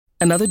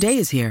Another day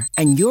is here,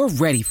 and you're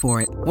ready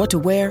for it. What to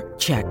wear?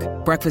 Check.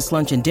 Breakfast,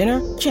 lunch, and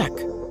dinner? Check.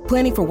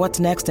 Planning for what's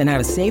next and how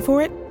to save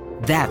for it?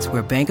 That's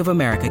where Bank of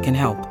America can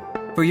help.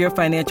 For your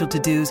financial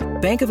to-dos,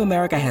 Bank of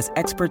America has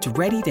experts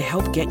ready to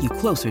help get you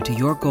closer to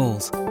your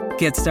goals.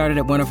 Get started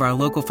at one of our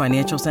local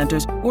financial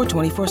centers or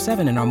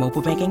 24/7 in our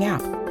mobile banking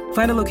app.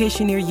 Find a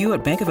location near you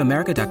at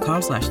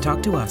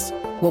bankofamerica.com/talktous.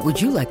 What would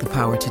you like the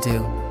power to do?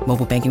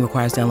 Mobile banking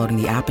requires downloading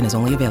the app and is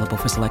only available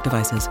for select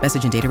devices.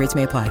 Message and data rates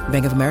may apply.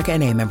 Bank of America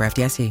N.A., member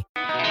FDIC.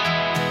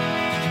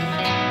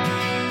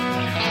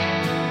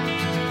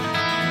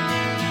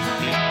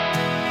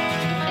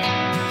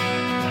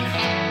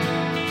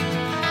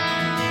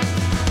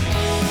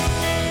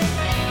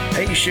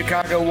 Hey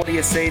Chicago, what do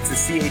you say? It's the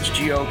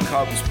CHGO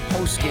Cubs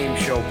post-game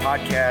show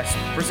podcast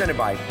presented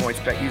by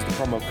PointsBet. Use the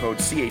promo code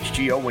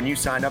CHGO when you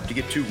sign up to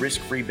get 2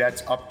 risk-free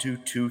bets up to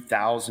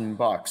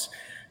 $2,000.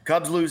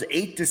 Cubs lose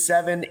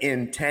 8-7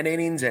 in 10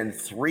 innings and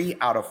 3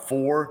 out of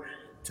 4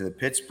 to the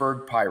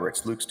Pittsburgh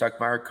Pirates. Luke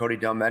Stuckmeyer, Cody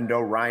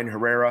Delmendo, Ryan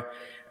Herrera.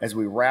 As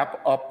we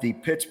wrap up the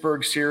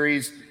Pittsburgh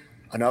series,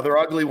 another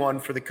ugly one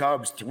for the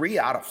Cubs. 3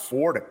 out of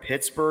 4 to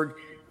Pittsburgh.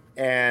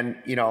 And,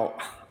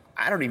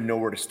 I don't even know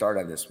where to start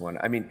on this one.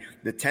 I mean,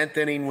 the 10th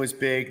inning was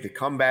big. The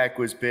comeback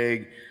was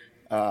big.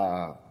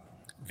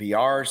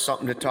 VR,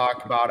 something to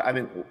talk about. I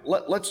mean,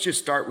 let's just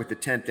start with the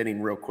 10th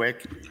inning real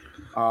quick.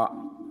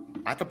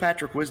 I thought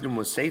Patrick Wisdom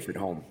was safe at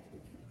home.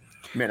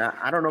 I mean,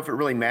 I don't know if it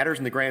really matters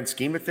in the grand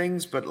scheme of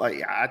things, but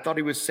I thought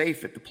he was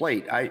safe at the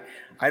plate. I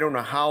don't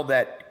know how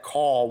that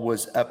call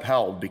was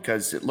upheld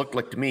because it looked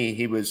like to me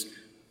he was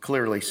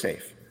clearly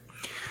safe.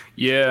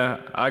 Yeah,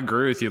 I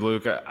agree with you,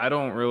 Luke. I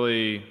don't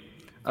really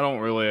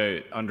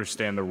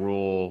understand the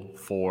rule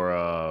for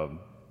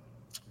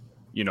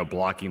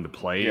blocking the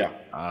plate.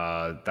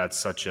 Yeah. That's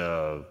such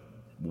a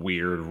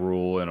weird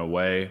rule in a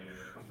way.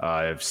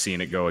 I've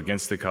seen it go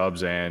against the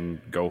Cubs and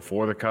go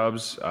for the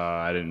Cubs.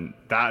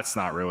 That's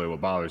not really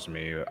what bothers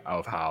me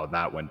of how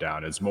that went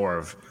down. It's more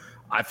of,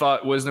 I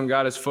thought Wisdom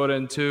got his foot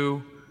in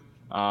too.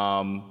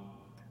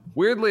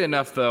 Weirdly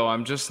enough though,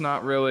 I'm just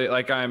not really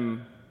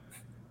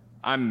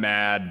I'm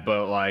mad,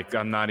 but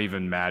I'm not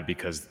even mad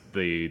because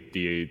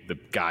the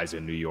guys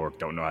in New York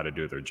don't know how to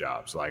do their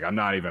jobs. I'm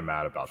not even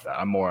mad about that.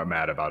 I'm more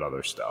mad about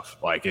other stuff.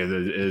 It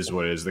is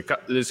what it is.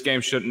 This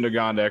game shouldn't have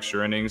gone to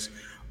extra innings.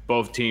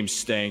 Both teams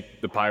stink.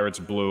 The Pirates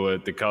blew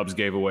it. The Cubs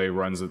gave away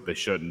runs that they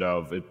shouldn't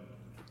have.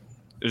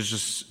 It's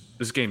just,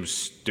 this game is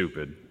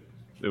stupid.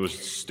 It was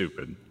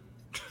stupid.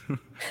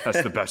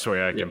 That's the best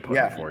way I can put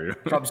it for you.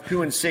 Cubs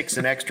 2-6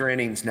 in extra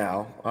innings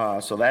now,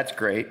 so that's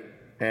great.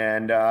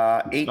 And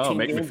 18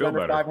 games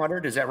under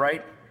 500, is that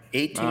right?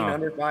 18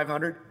 under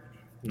 500?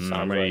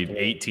 I'm going to eat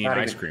 18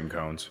 ice cream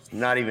cones.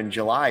 Not even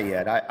July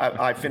yet.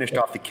 I finished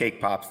off the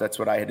cake pops. That's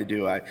what I had to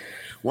do.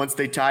 Once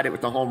they tied it with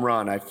the home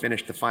run, I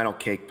finished the final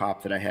cake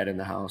pop that I had in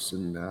the house,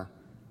 and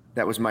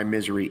that was my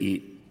misery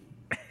eat.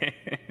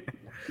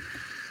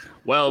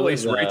 Well, at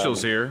least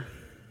Rachel's here.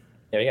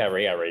 Yeah,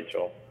 we got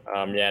Rachel.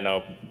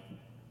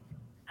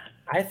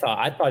 I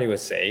thought he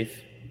was safe,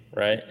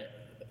 right?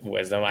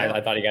 Wisdom. I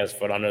thought he got his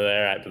foot under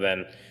there, but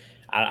then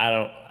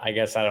I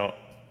guess I don't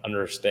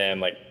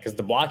understand, because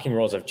the blocking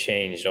rules have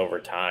changed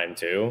over time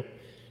too,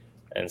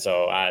 and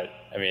so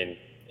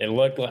it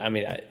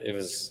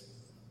was.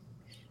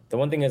 The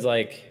one thing is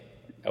I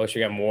wish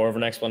we got more of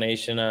an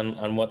explanation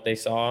on what they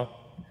saw.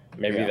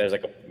 Maybe there's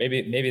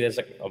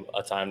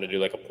a time to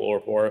do a pool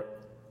report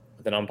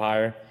with an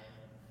umpire,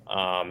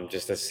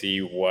 just to see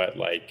what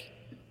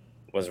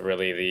was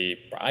really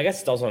I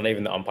guess it's also not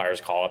even the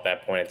umpire's call at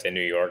that point. It's in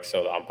New York,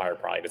 so the umpire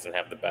probably doesn't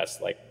have the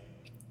best,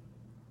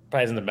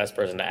 probably isn't the best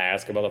person to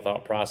ask about the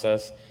thought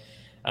process.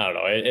 I don't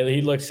know.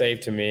 He looked safe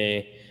to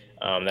me.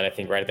 Then I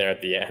think right there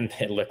at the end,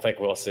 it looked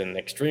like Wilson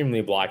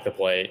extremely blocked the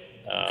plate.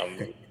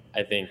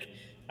 I think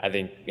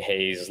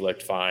Hayes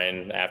looked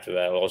fine after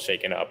that, a little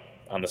shaken up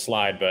on the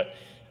slide. But,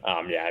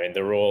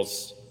 the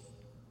rules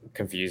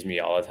confuse me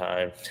all the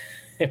time.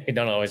 We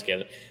don't always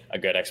get a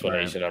good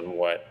explanation on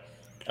what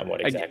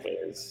exactly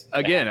is.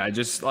 Again, I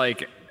just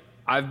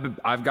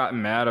I've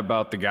gotten mad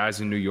about the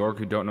guys in New York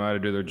who don't know how to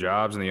do their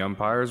jobs and the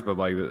umpires, but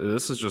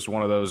this is just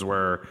one of those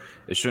where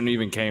it shouldn't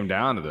even came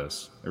down to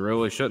this. It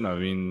really shouldn't have.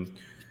 I mean,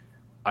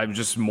 I'm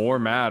just more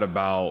mad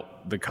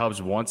about the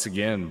Cubs once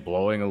again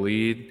blowing a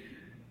lead,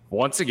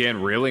 once again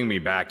reeling me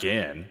back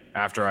in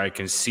after I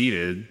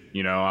conceded.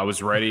 I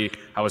was ready.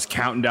 I was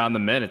counting down the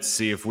minutes to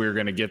see if we were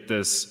going to get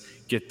this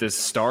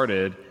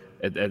started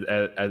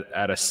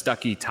at a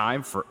stucky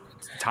time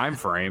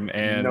frame,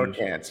 and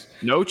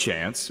no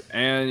chance.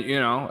 And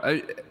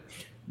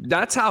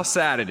that's how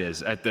sad it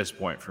is at this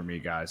point for me,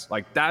 guys.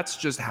 That's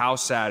just how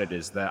sad it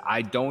is that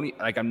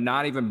I'm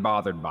not even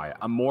bothered by it.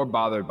 I'm more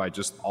bothered by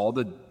just all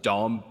the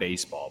dumb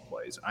baseball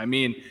plays. I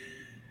mean,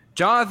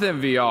 Jonathan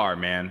VR,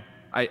 man,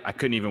 I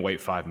couldn't even wait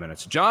 5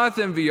 minutes.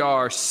 Jonathan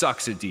VR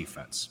sucks at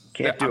defense.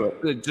 Can't do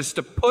it. Just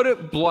to put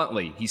it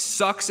bluntly, he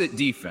sucks at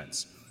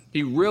defense.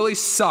 He really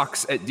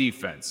sucks at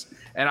defense.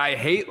 And I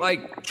hate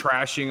like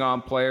trashing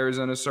on players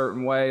in a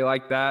certain way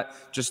like that,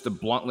 just to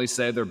bluntly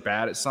say they're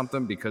bad at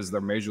something because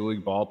they're major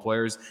league ball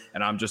players.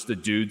 And I'm just a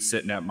dude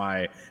sitting at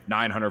my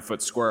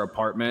 900-foot square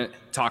apartment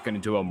talking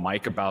into a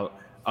mic about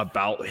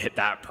hit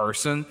that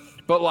person.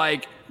 But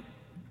like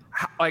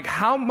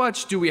how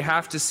much do we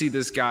have to see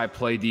this guy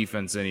play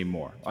defense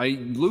anymore? Like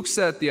Luke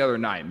said the other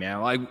night,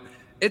 man, like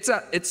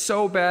it's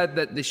so bad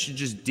that they should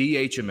just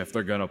DH him if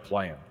they're going to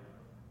play him.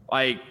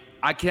 Like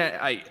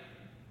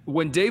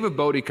when David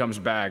Bodie comes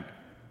back,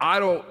 I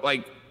don't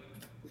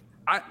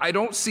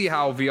see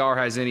how VR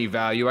has any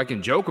value. I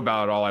can joke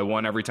about it all I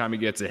want every time he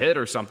gets a hit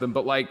or something,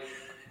 but like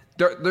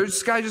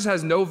this guy just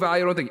has no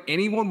value. I don't think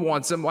anyone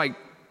wants him. Like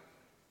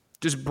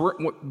just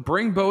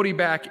bring Bodie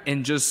back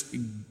and just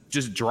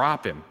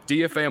drop him,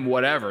 DFA him,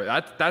 whatever.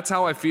 That's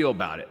how I feel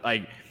about it.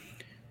 Like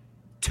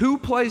 2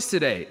 plays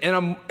today,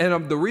 and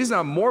the reason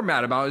I'm more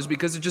mad about it is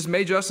because it just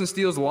made Justin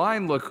Steele's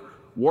line look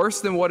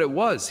worse than what it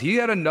was. He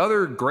had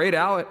another great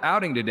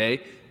outing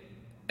today,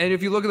 and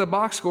if you look at the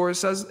box score,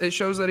 it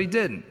shows that he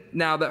didn't.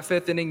 Now that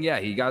 5th inning, yeah,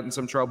 he got in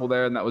some trouble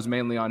there, and that was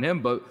mainly on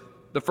him. But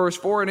the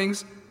first 4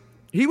 innings,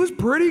 he was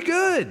pretty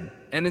good,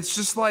 and it's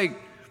just like,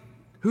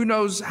 who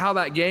knows how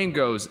that game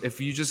goes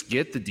if you just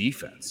get the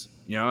defense.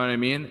 You know what I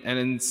mean?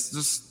 And it's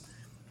just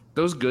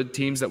those good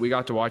teams that we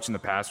got to watch in the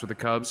past with the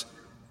Cubs.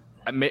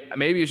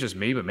 Maybe it's just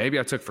me, but maybe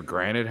I took for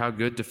granted how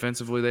good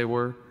defensively they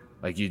were.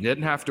 Like you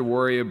didn't have to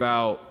worry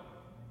about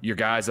your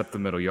guys up the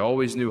middle. You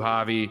always knew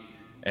Javi,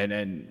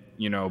 and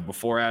you know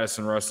before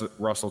Addison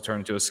Russell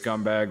turned into a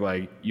scumbag,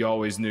 like you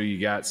always knew you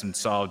got some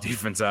solid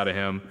defense out of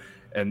him.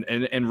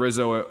 And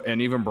Rizzo and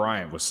even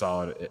Bryant was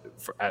solid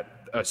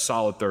at a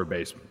solid third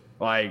baseman.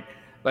 Like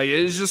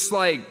it's just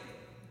like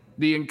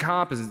the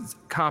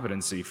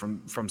incompetency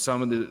from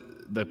some of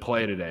the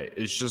play today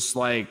is just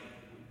like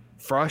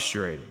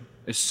frustrating.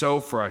 It's so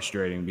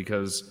frustrating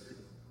because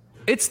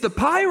it's the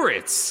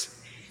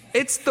Pirates.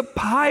 It's the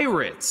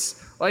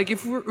Pirates. Like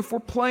if we're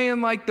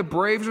playing like the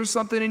Braves or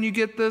something and you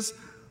get this,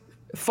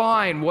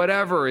 fine,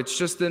 whatever. It's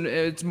just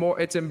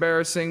it's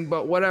embarrassing,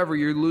 but whatever.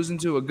 You're losing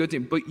to a good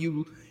team, but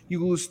you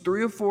lose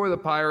 3 or 4 of the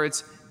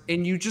Pirates,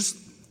 and you just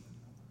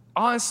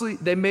honestly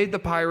they made the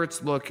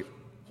Pirates look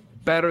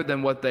better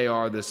than what they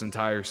are this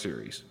entire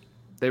series.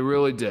 They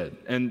really did.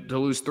 And to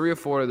lose 3 or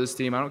 4 of this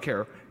team, I don't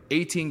care.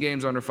 18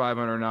 games under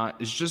 500 or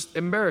not, is just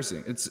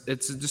embarrassing. It's a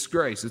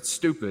disgrace. It's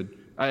stupid.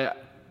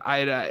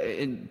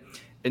 And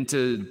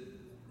to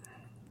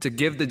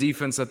give the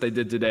defense that they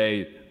did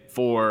today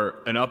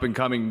for an up and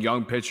coming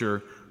young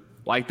pitcher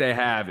like they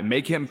have and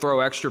make him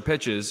throw extra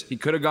pitches, he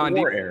could have gone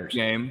deep in the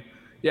game.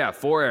 Yeah,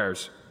 4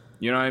 errors.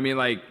 You know what I mean?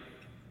 Like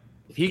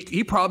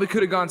he probably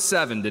could have gone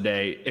 7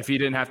 today if he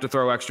didn't have to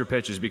throw extra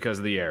pitches because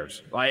of the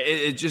errors. Like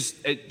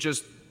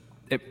it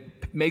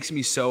makes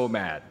me so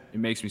mad. It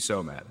makes me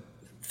so mad.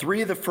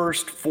 3 of the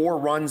first 4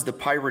 runs the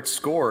Pirates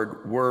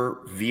scored were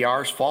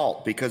VR's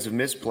fault because of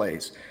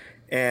misplays.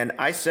 And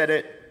I said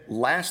it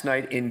last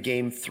night in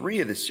game 3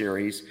 of the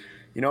series.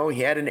 You know,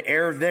 he had an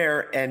error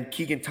there and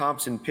Keegan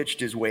Thompson pitched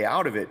his way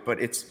out of it. But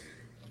it's,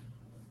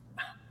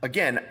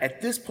 again, at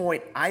this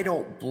point, I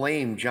don't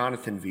blame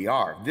Jonathan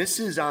VR. This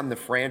is on the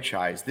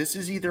franchise. This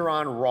is either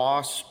on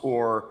Ross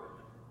or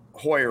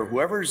Hoyer,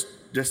 whoever's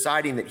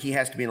deciding that he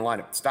has to be in the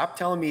lineup. Stop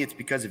telling me it's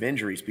because of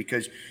injuries,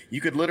 because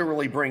you could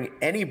literally bring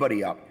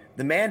anybody up.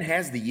 The man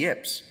has the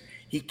yips.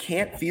 He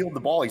can't field the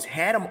ball. He's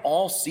had him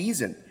all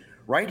season,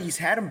 right? He's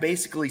had him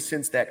basically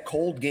since that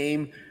cold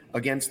game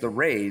against the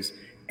Rays,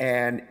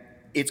 and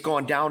it's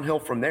gone downhill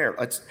from there.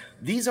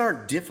 These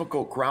aren't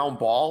difficult ground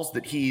balls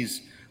that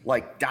he's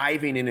like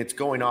diving and it's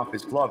going off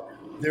his glove.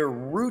 They're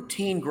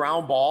routine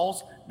ground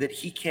balls that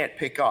he can't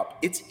pick up.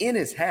 It's in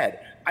his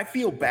head. I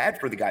feel bad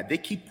for the guy. They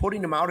keep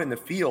putting him out in the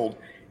field,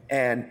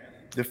 and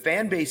the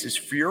fan base is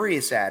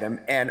furious at him.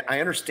 And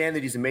I understand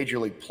that he's a major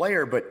league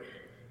player, but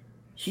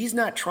he's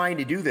not trying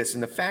to do this.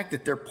 And the fact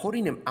that they're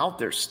putting him out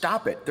there,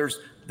 stop it.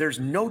 There's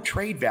no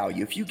trade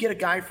value. If you get a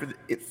guy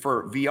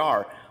for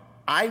VR,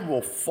 I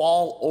will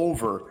fall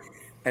over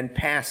and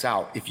pass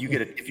out if you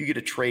get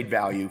a trade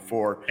value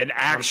for an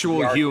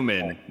actual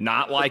human,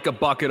 not like a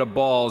bucket of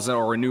balls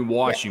or a new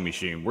washing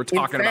machine. We're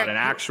talking about an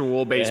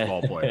actual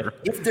baseball player.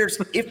 If there's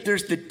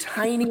the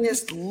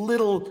tiniest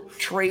little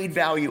trade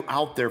value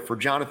out there for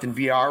Jonathan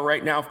VR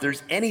right now, if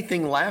there's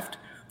anything left,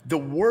 the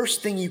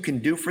worst thing you can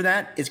do for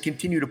that is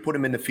continue to put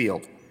him in the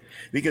field.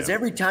 Because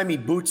every time he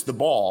boots the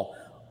ball,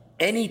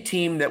 any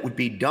team that would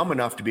be dumb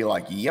enough to be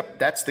like, yep,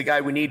 that's the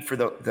guy we need for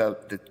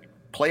the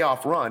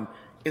playoff run,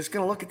 is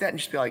going to look at that and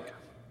just be like,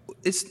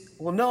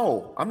 well,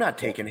 no, I'm not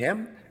taking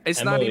him.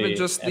 It's not even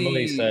just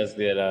Emily says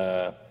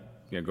that.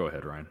 Yeah, go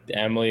ahead, Ryan.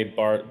 Emily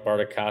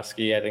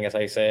Bartokowski, I think that's how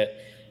you say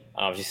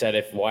it. She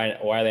said, why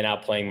are they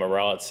not playing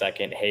Morel at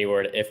second,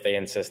 Hayward, if they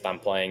insist on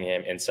playing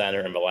him in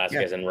center and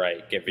Velasquez in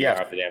right, get VR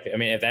off the damn field. I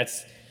mean, if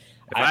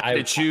I had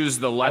to choose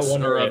the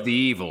lesser of the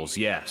evils,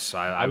 yes.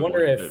 I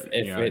wonder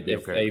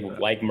if they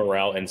like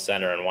Morel in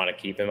center and want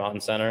to keep him out in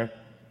center.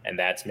 And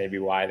that's maybe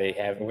why they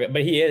have.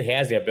 But he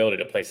has the ability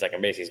to play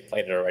second base. He's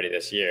played it already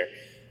this year.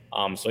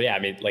 So, yeah, I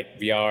mean, like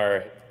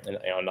VR, and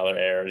another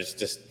error. It's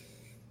just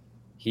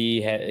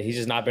he's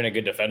just not been a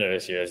good defender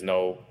this year. There's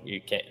no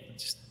you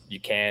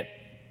can't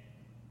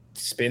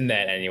spin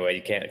that anyway.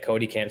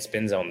 Cody can't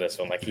spin zone this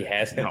one. Like he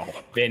hasn't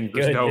been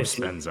good. There's no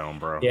spin zone,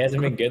 bro. He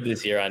hasn't been good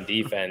this year on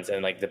defense,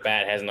 and like the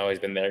bat hasn't always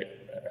been there.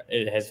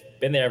 It has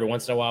been there every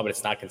once in a while, but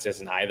it's not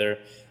consistent either.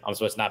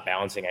 So it's not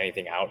balancing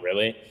anything out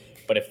really.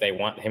 But if they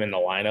want him in the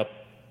lineup,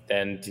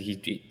 then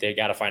they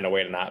got to find a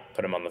way to not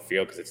put him on the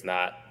field because it's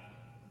not.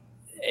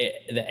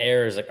 The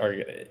errors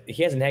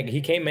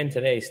he came in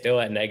today still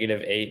at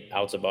 -8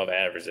 outs above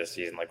average this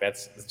season. Like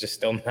that's just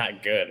still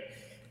not good.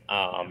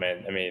 And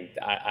I mean,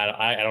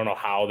 I don't know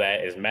how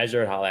that is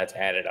measured, how that's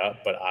added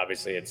up, but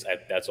obviously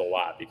that's a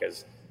lot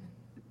because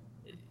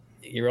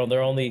they're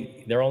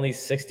only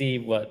 60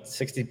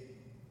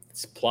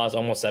 plus,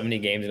 almost 70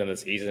 games into the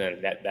season,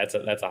 and that's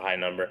a high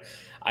number.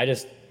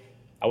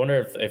 I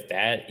wonder if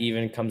that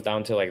even comes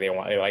down to like they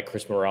like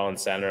Chris Morrell in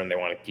center and they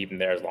want to keep him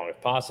there as long as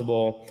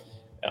possible.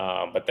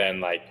 But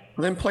then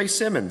play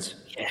Simmons.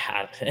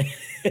 Yeah,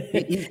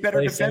 he's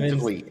better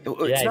defensively.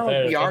 It's not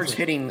like VR's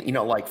hitting,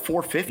 like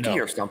 450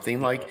 or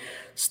something. Like,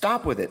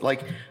 stop with it.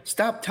 Like,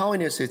 stop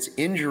telling us it's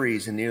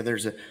injuries and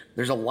there's a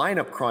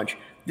lineup crunch.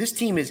 This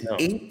team is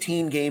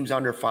 18 games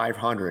under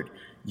 500.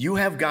 You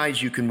have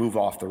guys you can move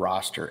off the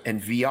roster,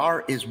 and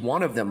VR is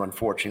one of them.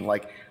 Unfortunately,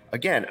 like.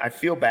 Again, I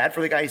feel bad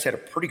for the guy. He's had a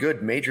pretty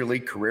good major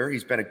league career.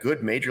 He's been a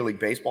good Major League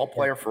Baseball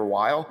player for a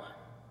while.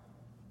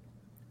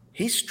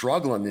 He's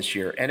struggling this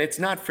year, and it's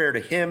not fair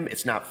to him.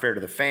 It's not fair to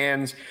the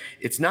fans.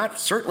 It's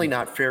certainly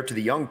not fair to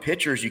the young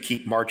pitchers you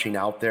keep marching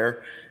out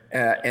there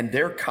and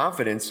their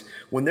confidence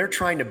when they're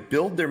trying to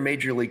build their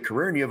Major League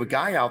career. And you have a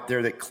guy out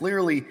there that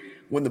clearly,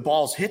 when the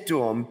ball's hit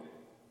to him,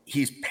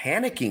 he's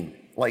panicking.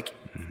 Like,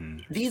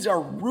 these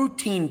are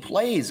routine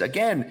plays.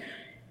 Again,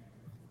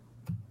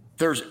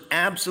 there's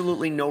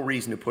absolutely no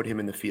reason to put him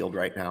in the field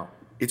right now.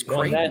 It's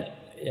crazy.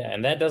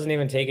 And that doesn't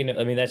even take into.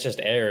 I mean, that's just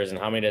errors. And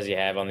how many does he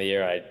have on the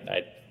year?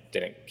 I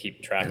didn't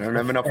keep track. I don't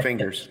have enough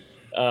fingers.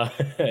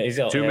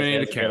 He's too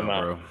many to count,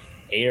 bro.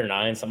 8 or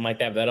 9, something like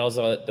that. But that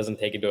also doesnn't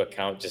take into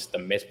account just the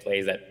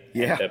misplays that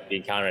end up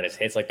being counted as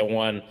hits, like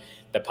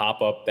the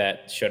pop up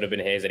that should have been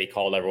his that he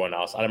called everyone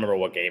else. I don't remember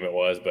what game it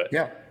was, but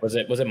was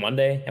it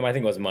Monday? I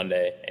think it was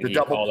Monday. And the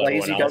double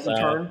plays he doesn't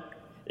turn.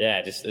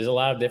 Yeah, just there's a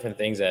lot of different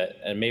things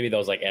and maybe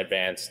those like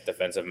advanced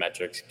defensive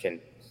metrics can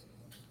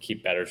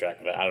keep better track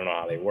of it. I don't know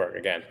how they work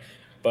again,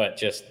 but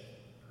just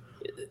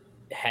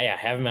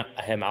having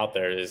him out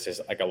there is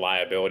just like a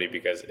liability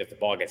because if the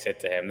ball gets hit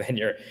to him, then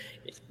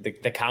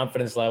the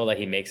confidence level that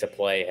he makes a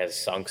play has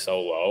sunk so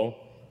low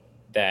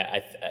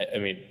that I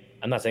mean,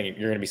 I'm not saying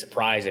you're going to be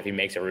surprised if he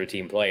makes a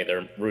routine play.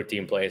 They're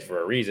routine plays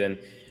for a reason,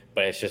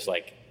 but it's just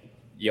like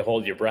you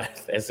hold your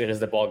breath as soon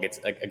as the ball gets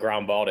a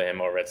ground ball to him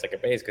over at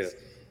second base because.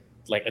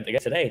 Like I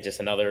guess today, just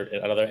another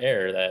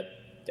error that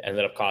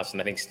ended up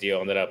costing. I think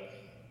Steele ended up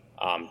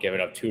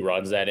giving up 2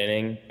 runs that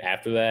inning.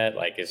 After that,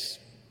 like it's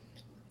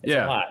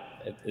a lot.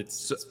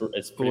 It's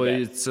pretty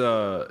bad. It's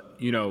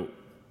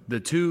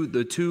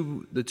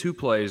the two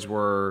plays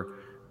were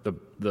the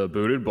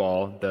booted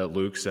ball that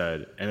Luke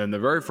said, and then the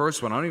very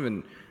first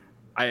one.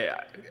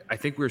 I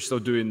think we were still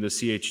doing the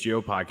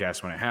CHGO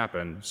podcast when it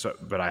happened. So,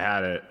 but I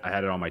had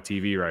it on my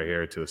TV right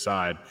here to the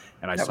side,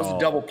 and I saw that was a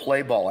double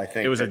play ball. I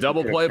think it was a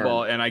double play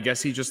ball, and I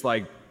guess he just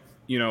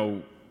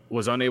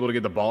was unable to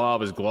get the ball out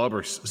of his glove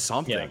or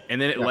something,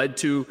 and then it led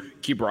to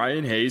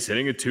Ke'Bryan Hayes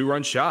hitting a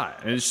 2-run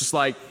shot, and it's just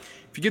like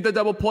if you get the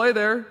double play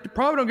there, you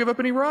probably don't give up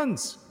any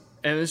runs.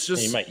 And it's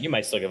just you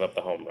might still give up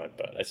the home run,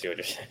 but I see what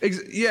you're saying. I see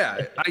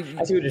what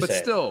you're saying. But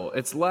still,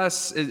 it's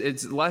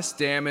less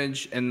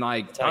damage, and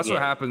like that's what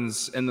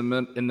happens in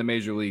the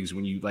major leagues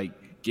when you like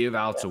give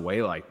outs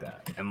away like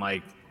that, and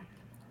like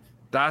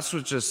that's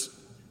what just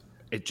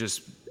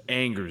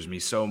angers me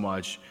so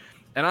much.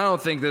 And I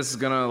don't think this is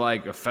gonna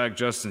like affect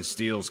Justin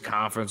Steele's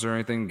confidence or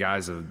anything.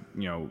 Guys have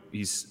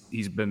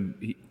he's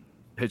been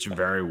pitching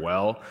very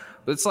well.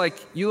 But it's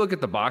like you look at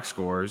the box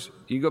scores.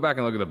 You go back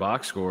and look at the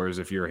box scores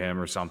if you're him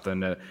or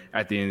something at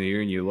the end of the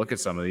year, and you look at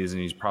some of these,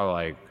 and he's probably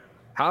like,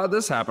 "How did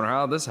this happen? Or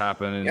how did this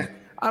happen?" And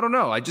I don't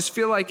know. I just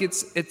feel like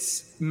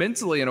it's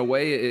mentally in a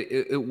way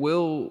it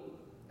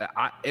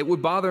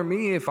would bother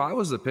me if I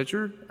was the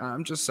pitcher.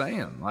 I'm just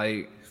saying,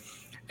 like,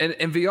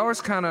 and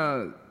VR's kind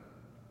of.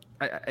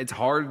 It's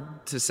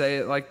hard to say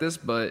it like this,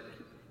 but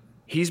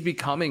he's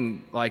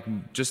becoming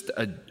like just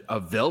a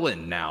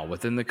villain now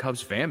within the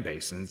Cubs fan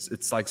base, and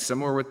it's like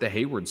similar with the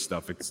Hayward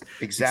stuff.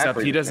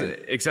 Exactly.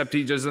 Except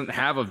he doesn't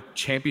have a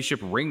championship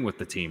ring with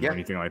the team or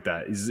anything like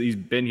that. He's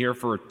been here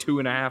for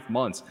 2.5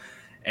 months,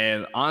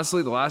 and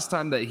honestly, the last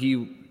time that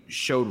he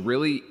showed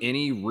really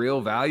any real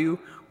value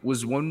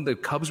was when the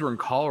Cubs were in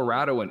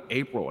Colorado in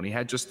April, and he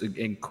had just an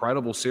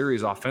incredible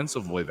series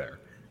offensively there.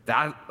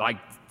 That like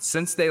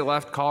since they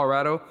left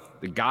Colorado.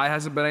 The guy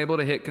hasn't been able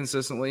to hit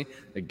consistently.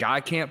 The guy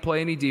can't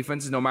play any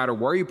defense no matter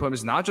where you put him.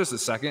 It's not just a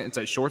second. It's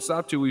at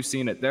shortstop, too. We've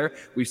seen it there.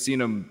 We've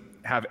seen him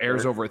have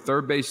errors over at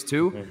third base,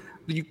 too.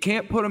 You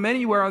can't put him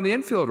anywhere on the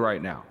infield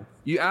right now.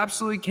 You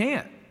absolutely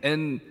can't.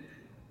 And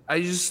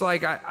I just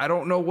like, I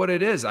don't know what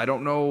it is. I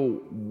don't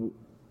know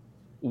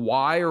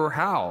why or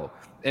how.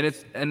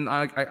 And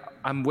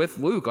I'm with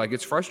Luke. Like,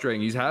 it's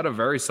frustrating. He's had a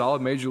very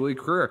solid major league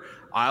career.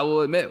 I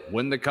will admit,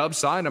 when the Cubs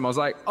signed him, I was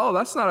like, oh,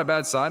 that's not a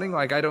bad signing.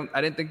 Like, I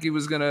didn't think he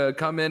was gonna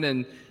come in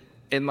and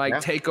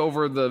take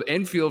over the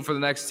infield for the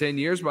next 10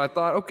 years. But I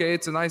thought, okay,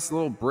 it's a nice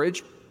little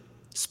bridge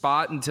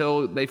spot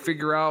until they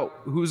figure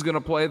out who's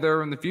gonna play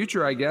there in the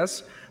future, I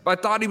guess. But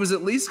I thought he was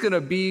at least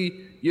gonna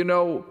be,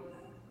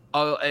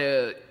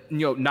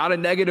 not a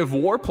negative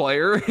WAR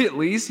player, at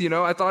least.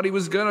 I thought he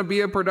was going to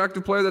be a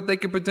productive player that they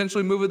could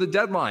potentially move at the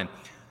deadline.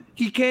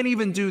 He can't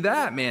even do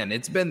that, man.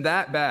 It's been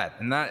that bad.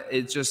 And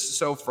it's just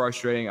so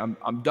frustrating.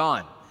 I'm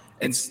done.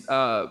 And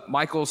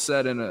Michael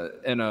said in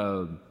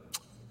a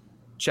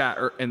chat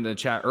in the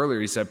chat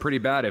earlier, he said pretty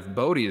bad if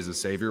Bodie is a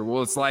savior.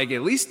 Well, it's like,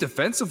 at least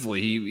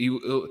defensively, he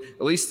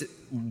at least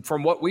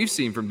from what we've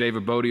seen from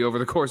David Bodie over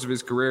the course of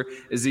his career,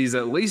 is he's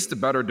at least a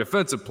better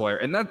defensive player.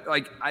 And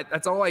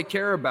that's all I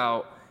care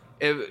about.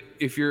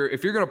 If you're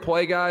going to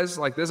play guys,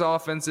 like, this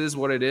offense is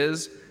what it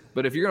is,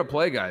 but if you're going to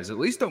play guys, at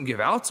least don't give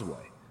outs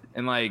away.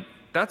 And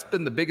that's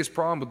been the biggest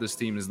problem with this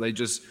team, is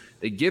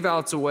they give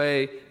outs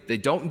away. They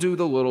don't do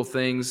the little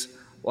things.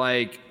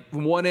 Like,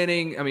 one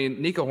inning, I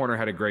mean, Nico Horner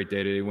had a great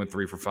day today. He went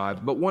 3 for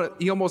 5, but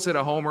he almost hit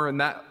a homer in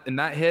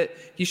that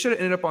hit. He should have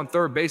ended up on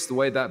third base the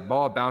way that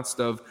ball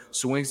bounced of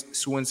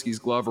Sawinski's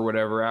glove or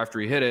whatever after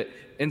he hit it.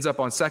 Ends up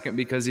on second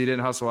because he didn't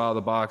hustle out of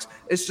the box.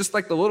 It's just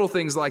like the little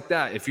things like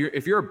that. If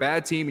you're a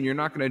bad team and you're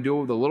not going to deal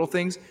with the little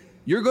things,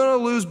 you're going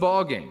to lose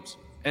ball games.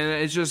 And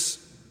it's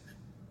just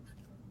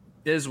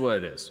is what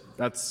it is.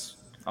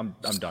 I'm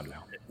done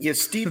now. Yeah,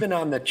 Stephen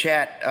on the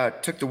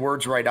chat took the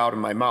words right out of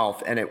my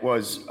mouth, and it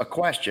was a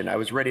question. I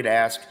was ready to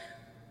ask,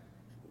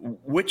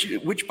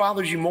 which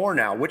bothers you more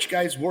now? Which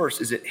guy's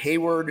worse? Is it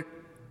Hayward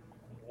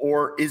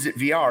or is it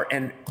VR?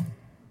 And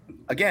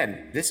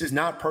again, this is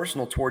not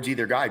personal towards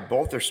either guy.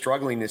 Both are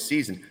struggling this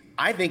season.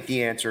 I think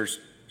the answer's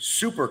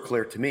super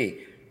clear to me.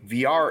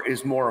 VR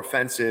is more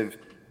offensive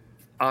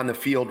on the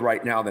field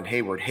right now than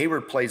Hayward.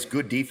 Hayward plays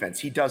good defense.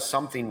 He does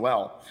something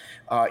well.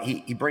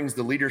 He brings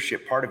the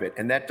leadership part of it,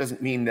 and that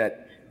doesn't mean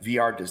that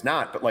VR does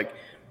not. But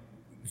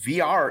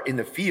VR in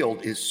the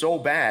field is so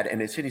bad, and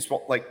his hitting,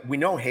 we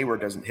know Hayward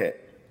doesn't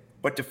hit,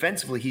 but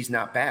defensively he's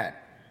not bad.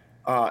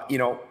 And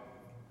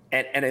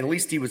at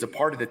least he was a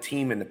part of the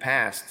team in the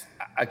past.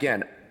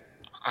 Again,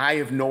 I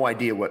have no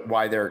idea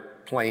why they're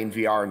playing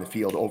VR in the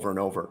field over and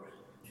over.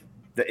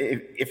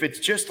 If it's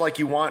just like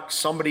you want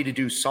somebody to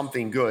do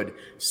something good,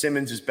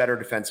 Simmons is better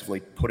defensively,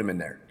 put him in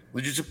there.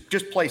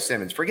 Just play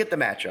Simmons. Forget the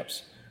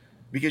matchups,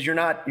 because you're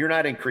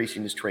not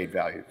increasing his trade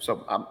value.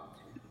 So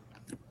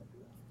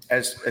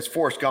as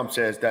Forrest Gump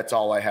says, that's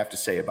all I have to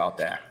say about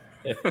that.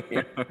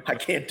 I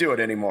can't do it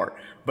anymore.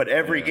 But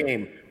every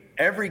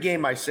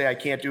game I say I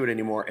can't do it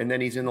anymore, and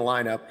then he's in the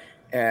lineup,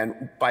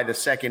 and by the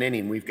second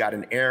inning we've got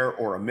an error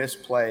or a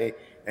misplay,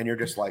 and you're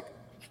just like,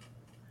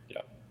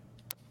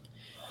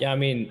 yeah. I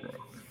mean,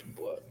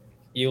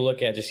 you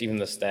look at just even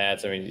the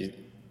stats. I mean,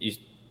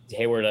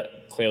 Hayward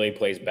clearly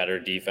plays better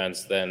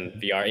defense than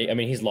VR. I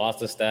mean, he's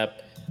lost a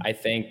step, I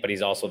think, but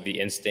he's also the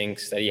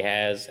instincts that he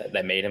has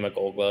that made him a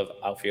Gold Glove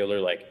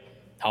outfielder,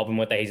 help him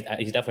with that.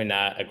 He's definitely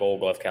not a Gold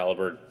Glove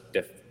caliber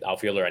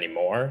outfielder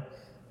anymore,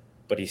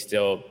 but he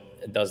still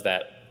does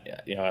that,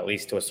 at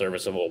least to a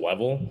serviceable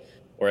level,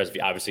 whereas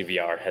obviously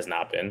VR has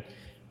not been.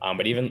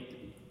 But even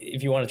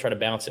if you want to try to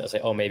balance it and say,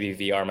 oh, maybe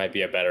VR might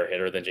be a better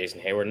hitter than Jason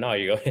Hayward, no,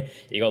 you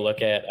go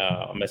look at,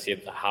 I'm going to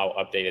see how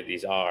updated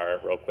these are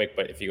real quick,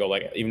 but if you go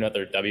even at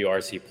their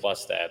WRC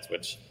plus stats,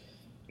 which,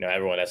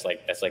 everyone, that's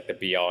like the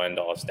be all end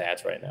all of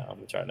stats right now.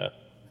 I'm trying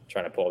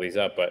to pull these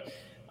up, but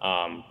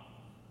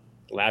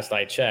last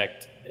I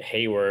checked,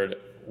 Hayward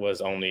was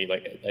only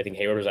I think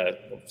Hayward was at a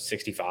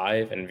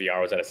 65 and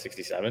VR was at a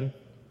 67.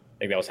 I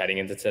think that was heading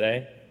into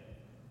today.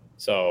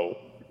 So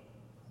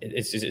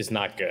it's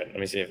not good. Let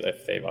me see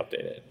if they've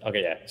updated.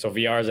 Okay, yeah. So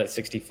VR is at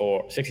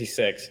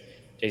 66.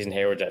 Jason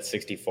Hayward's at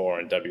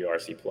 64 in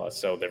WRC plus.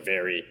 So they're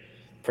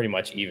pretty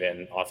much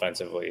even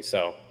offensively.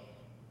 So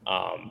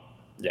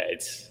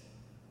it's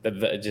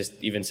just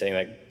even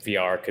saying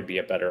VR could be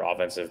a better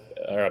offensive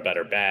or a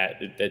better bat,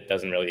 it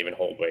doesn't really even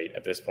hold weight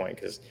at this point,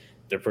 because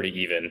they're pretty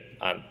even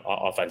on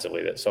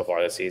offensively so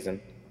far this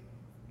season.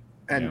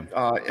 And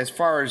as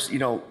far as,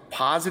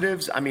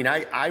 positives, I mean,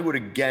 I would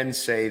again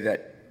say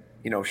that,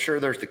 sure,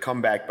 there's the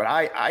comeback, but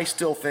I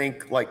still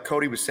think, like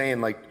Cody was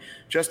saying,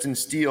 Justin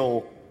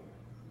Steele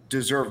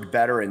deserved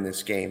better in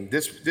this game.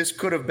 This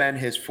could have been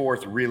his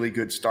fourth really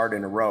good start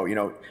in a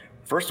row.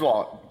 First of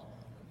all,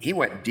 he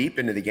went deep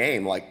into the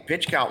game,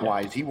 pitch count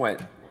wise. He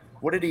went,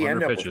 what did he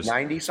end up with?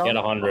 90 something? He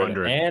had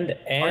 100. And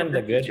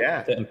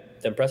the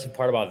impressive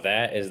part about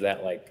that is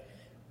that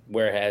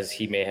whereas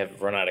he may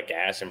have run out of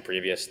gas in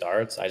previous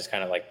starts, I just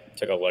kind of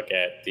took a look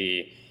at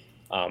the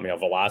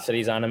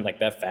velocities on him.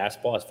 That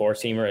fastball, his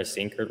four-seamer, his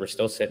sinker, we're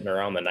still sitting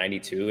around the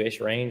 92-ish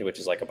range, which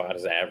is about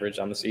his average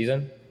on the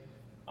season.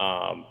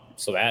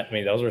 So that,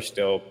 those are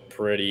still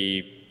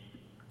pretty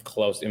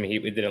close. I mean,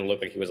 it didn't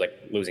look like he was like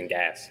losing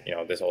gas,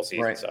 this whole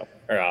season. Right. So,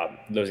 or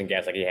losing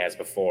gas like he has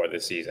before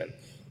this season.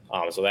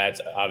 So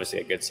that's obviously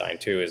a good sign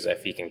too, is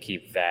if he can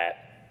keep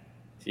that,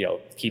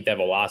 keep that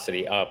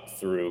velocity up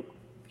through.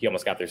 He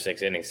almost got through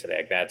 6 innings today.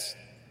 Like that's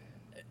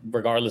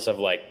regardless of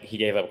like he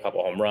gave up a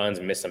couple home runs,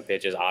 missed some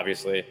pitches.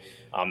 Obviously,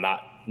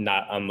 not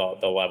on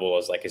the level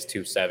as like his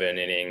 2-7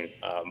 inning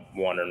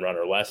 1 run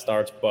or less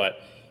starts,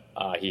 but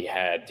he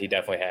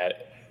definitely had.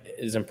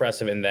 Is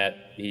impressive in that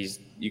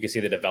you can see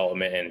the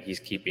development and he's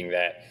keeping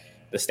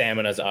the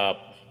stamina's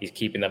up. He's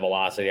keeping the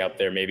velocity up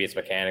there. Maybe it's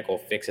mechanical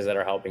fixes that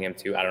are helping him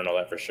too. I don't know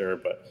that for sure,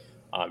 but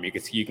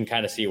you can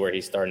kind of see where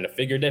he's starting to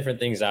figure different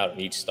things out in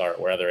each start,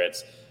 whether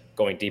it's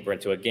going deeper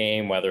into a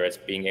game, whether it's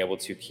being able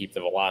to keep the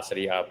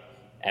velocity up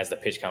as the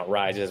pitch count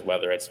rises,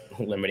 whether it's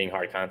limiting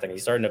hard contact.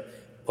 He's starting to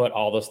put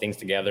all those things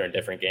together in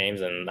different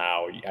games, and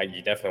now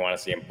you definitely want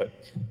to see him put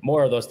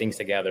more of those things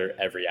together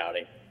every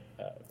outing,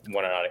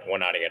 one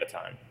outing at a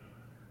time.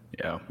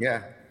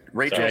 Yeah.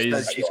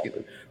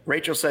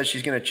 Rachel says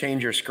she's going to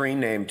change her screen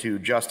name to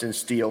Justin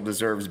Steele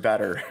Deserves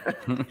Better.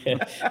 There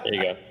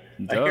you go.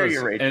 I hear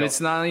you, Rachel. And it's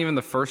not even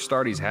the first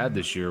start he's had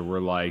this year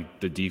where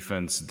like the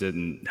defense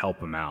didn't help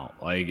him out.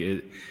 Like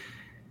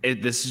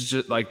this is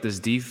just like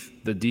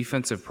the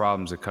defensive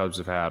problems the Cubs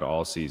have had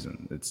all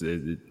season.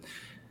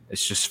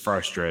 It's just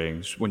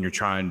frustrating when you're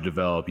trying to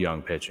develop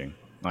young pitching.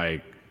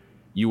 Like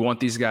you want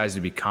these guys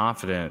to be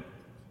confident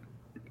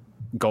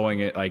going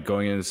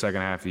into the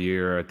second half of the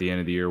year, at the end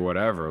of the year,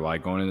 whatever,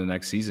 like going into the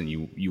next season,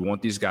 you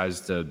want these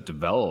guys to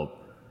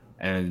develop,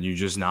 and you're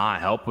just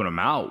not helping them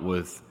out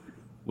with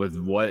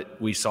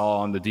what we saw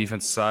on the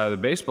defensive side of the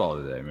baseball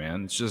today,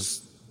 man. It's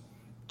just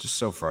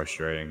so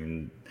frustrating.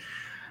 And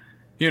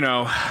you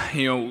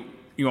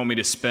want me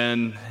to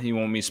spend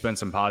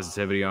some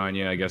positivity on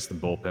you. I guess the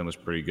bullpen was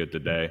pretty good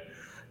today.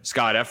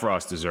 Scott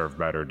Effross deserved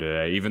better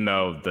today, even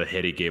though the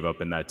hit he gave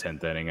up in that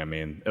 10th inning, I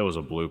mean, it was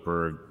a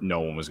blooper. No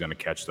one was going to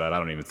catch that. I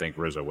don't even think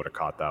Rizzo would have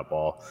caught that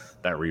ball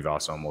that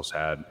Rivas almost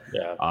had.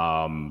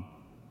 Yeah.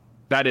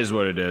 That is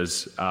what it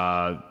is.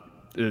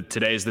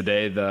 Today's the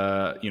day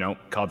the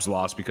Cubs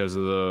lost because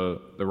of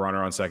the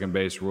runner on second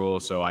base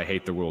rule, so I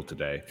hate the rule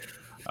today.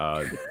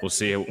 We'll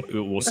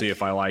see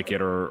if I like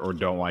it or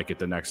don't like it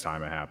the next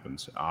time it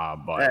happens.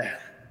 But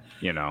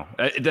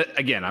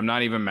again, I'm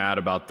not even mad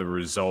about the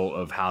result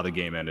of how the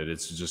game ended.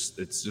 It's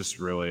just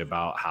really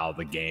about how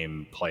the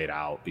game played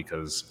out,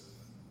 because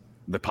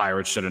the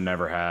Pirates should have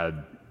never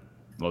had.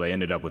 Well, they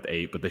ended up with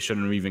 8, but they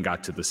shouldn't have even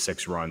got to the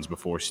 6 runs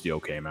before Steele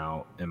came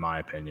out, in my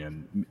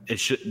opinion.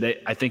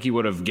 I think he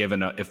would have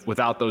given if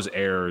without those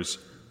errors.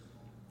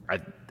 I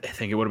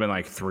think it would have been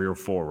like 3 or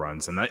 4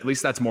 runs, and at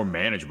least that's more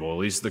manageable. At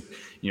least it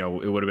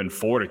would have been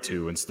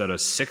 4-2 instead of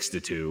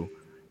 6-2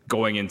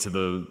 going into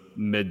the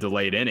mid to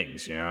late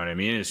innings. You know what I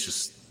mean? It's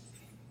just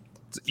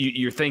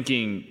you're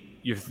thinking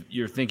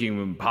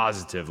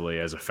positively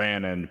as a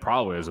fan and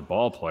probably as a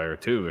ball player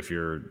too. If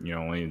you're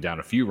only down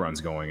a few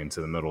runs going into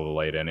the middle of the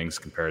late innings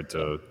compared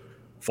to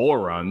 4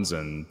 runs,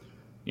 and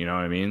you know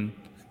what I mean.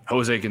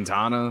 Jose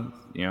Quintana,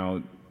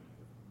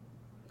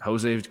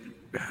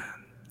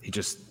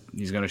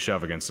 he's going to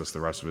shove against us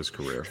the rest of his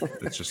career.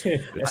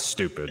 It's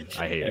stupid.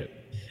 I hate it.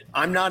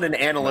 I'm not an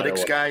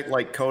analytics guy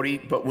like Cody,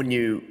 but when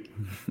you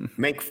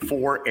make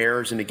 4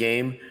 errors in a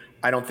game,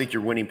 I don't think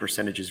your winning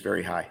percentage is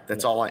very high.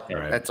 That's all I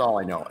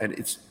know. And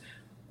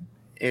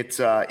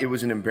it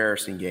was an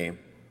embarrassing game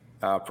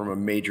from a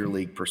major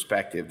league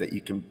perspective that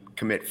you can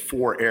commit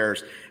 4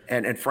 errors,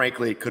 and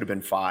frankly, it could have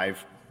been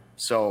 5.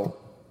 So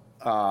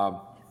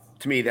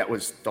to me, that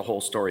was the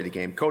whole story of the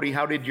game. Cody,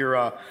 how did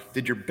your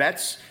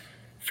bets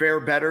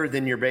fare better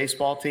than your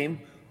baseball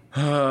team?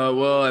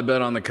 Well, I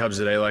bet on the Cubs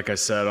today, like I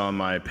said on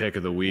my pick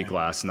of the week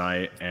last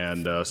night,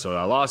 and so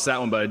I lost that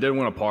one, but I did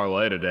win a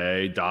parlay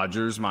today.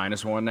 Dodgers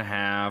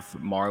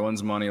 -1.5,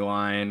 Marlins money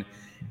line,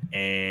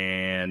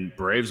 and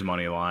Braves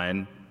money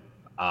line.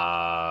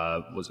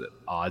 Was it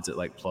odds at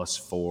like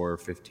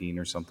 +415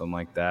 or something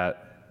like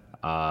that?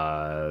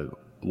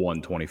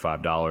 Won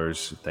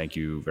 $25. Thank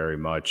you very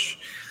much.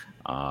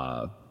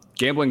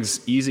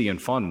 Gambling's easy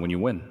and fun when you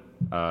win.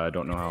 I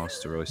don't know how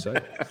else to really say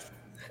it.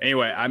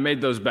 Anyway, I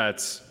made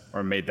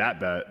that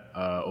bet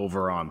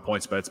over on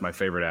PointsBet, my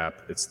favorite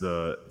app. It's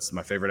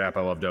my favorite app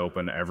I love to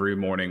open every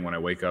morning when I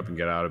wake up and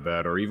get out of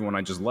bed, or even when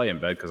I just lay in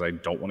bed because I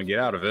don't want to get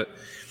out of it,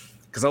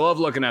 because I love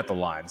looking at the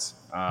lines.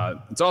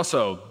 It's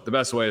also the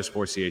best way to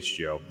support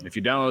CHGO. If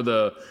you download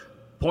the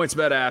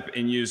PointsBet app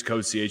and use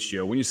code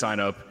CHGO when you sign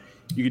up,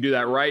 you can do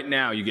that right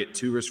now. You get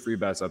 2 risk-free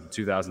bets up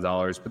to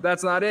 $2,000. But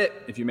that's not it.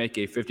 If you make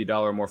a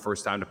 $50 or more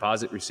first-time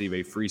deposit, receive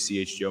a free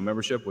CHGO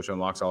membership, which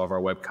unlocks all of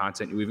our web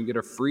content. You even get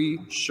a free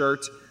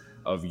shirt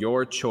of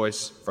your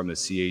choice from the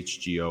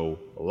CHGO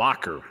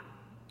locker.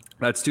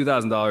 That's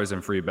 $2,000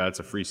 in free bets,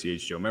 a free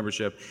CHGO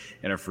membership,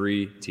 and a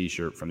free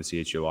t-shirt from the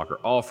CHGO locker,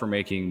 all for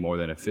making more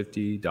than a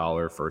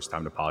 $50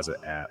 first-time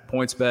deposit at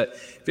PointsBet.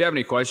 If you have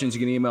any questions, you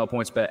can email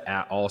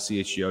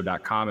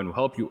pointsbet@allchgo.com, and we'll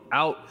help you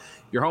out.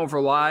 Your home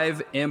for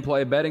live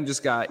in-play betting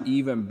just got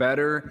even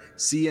better.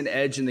 See an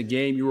edge in the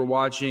game you were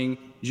watching.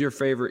 Is your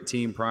favorite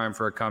team primed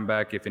for a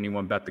comeback? If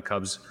anyone bet the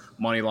Cubs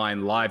money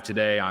line live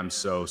today, I'm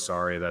so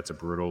sorry. That's a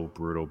brutal,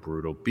 brutal,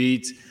 brutal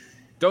beat.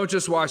 Don't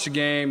just watch the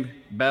game,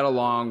 bet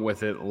along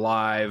with it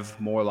live.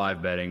 More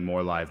live betting,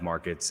 more live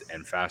markets,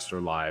 and faster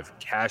live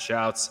cash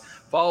outs.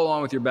 Follow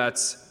along with your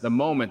bets the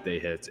moment they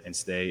hit and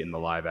stay in the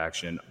live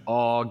action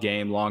all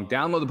game long.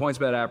 Download the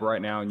PointsBet app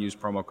right now and use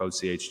promo code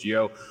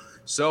CHGO.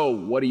 So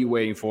what are you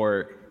waiting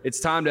for? It's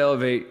time to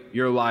elevate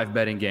your live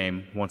betting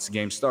game. Once the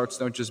game starts,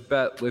 don't just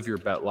bet, live your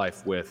bet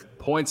life with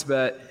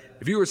PointsBet.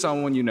 If you or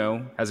someone you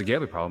know has a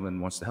gambling problem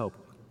and wants to help,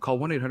 call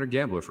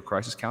 1-800-GAMBLER for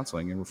crisis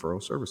counseling and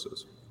referral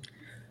services.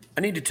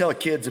 I need to tell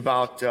kids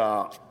about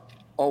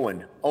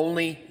Owen,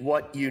 Only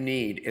What You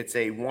Need. It's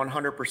a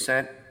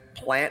 100%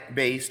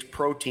 plant-based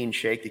protein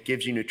shake that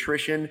gives you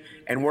nutrition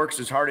and works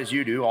as hard as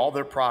you do. All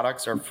their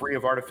products are free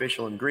of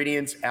artificial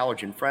ingredients,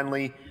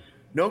 allergen-friendly,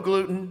 no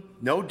gluten,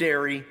 no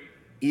dairy,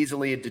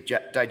 easily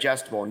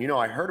digestible. And,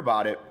 I heard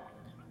about it,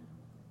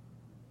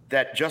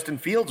 that Justin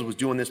Fields was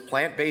doing this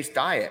plant-based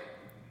diet.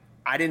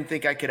 I didn't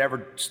think I could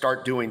ever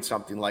start doing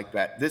something like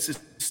that. This is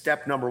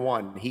step number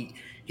one.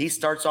 He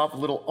starts off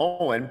with little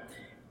Owen,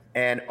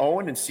 and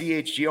Owen and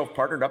CHGO have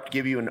partnered up to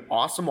give you an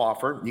awesome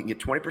offer. You can get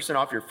 20%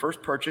 off your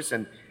first purchase,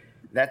 and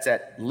that's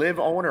at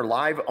liveowen or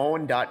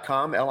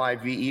liveowen.com,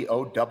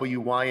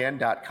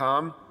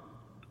 liveown.com.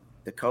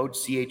 The code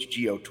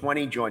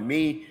CHGO20. Join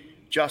me,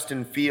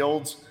 Justin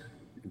Fields,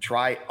 and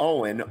try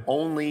Owen,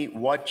 Only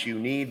What You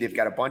Need. They've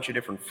got a bunch of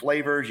different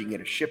flavors. You can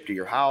get it shipped to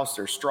your house.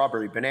 There's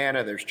strawberry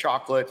banana, there's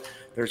chocolate,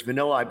 there's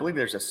vanilla. I believe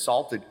there's a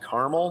salted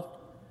caramel.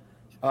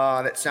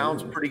 That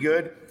sounds pretty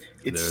good.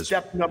 It's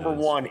step number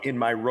one in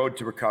my road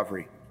to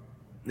recovery.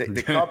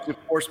 The Cubs have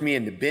forced me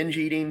into binge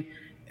eating,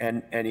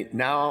 and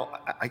now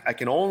I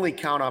can only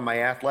count on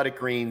my Athletic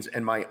Greens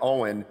and my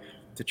Owen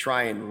to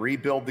try and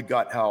rebuild the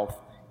gut health,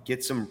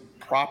 get some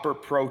proper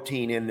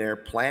protein in there,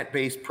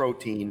 plant-based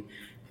protein,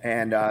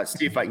 and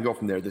see if I can go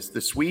from there.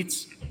 The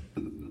sweets,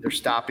 they're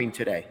stopping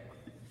today.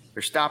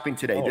 They're stopping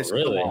today. Oh, this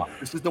really? is the law.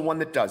 This is the one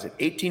that does it.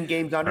 18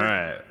 games under. All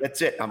right.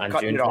 That's it. I'm On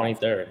cutting June it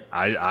off. 23rd.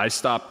 I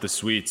stopped the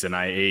sweets and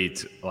I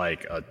ate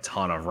like a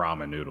ton of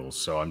ramen noodles,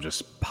 so I'm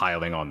just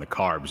piling on the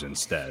carbs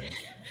instead.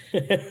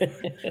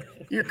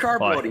 You're carb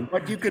loading,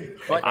 but you could.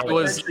 But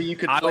eventually you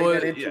could play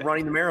that into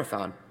running the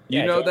marathon.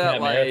 You know that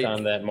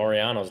marathon that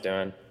Moriano's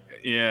doing.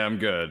 Yeah, I'm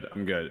good.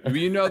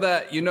 You know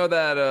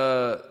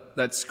that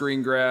that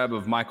screen grab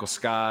of Michael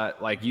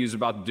Scott, like he was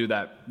about to do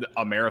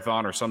a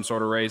marathon or some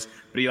sort of race,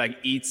 but he like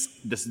eats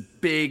this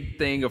big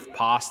thing of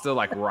pasta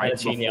like right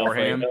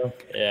beforehand.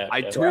 Yeah,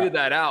 I tweeted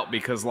that out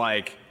because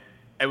like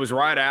it was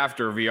right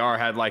after VR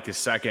had like his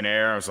second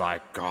air. I was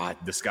like, God,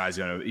 this guy's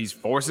he's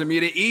forcing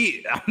me to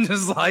eat. I'm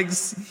just like,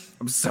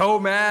 I'm so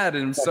mad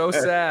and I'm so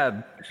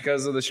sad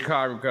because of the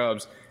Chicago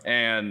Cubs.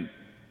 And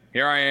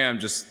here I am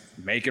just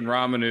making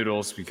ramen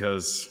noodles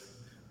because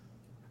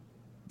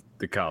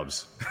the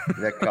Cubs.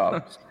 The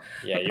Cubs.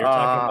 Yeah, you're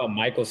talking about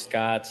Michael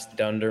Scott's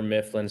Dunder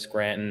Mifflin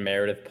Scranton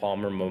Meredith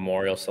Palmer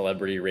Memorial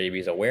Celebrity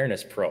Rabies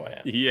Awareness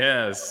Pro-Am.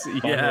 Yes.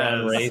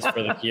 Race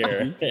for the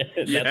cure.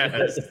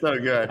 That's so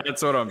good.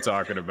 That's what I'm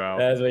talking about.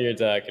 That's what you're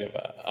talking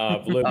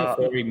about. Luke,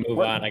 before we move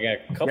on, I got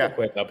a couple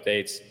quick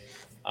updates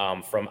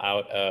from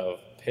out of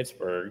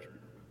Pittsburgh.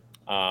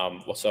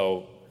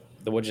 So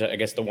I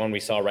guess the one we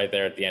saw right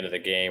there at the end of the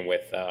game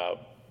with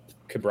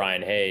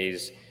Ke'Bryan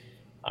Hayes.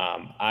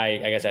 I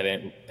guess I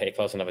didn't pay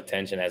close enough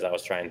attention as I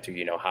was trying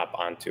to, hop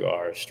onto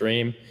our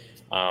stream.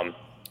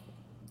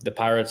 The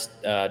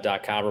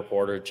Pirates.com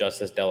reporter,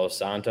 Justice De Los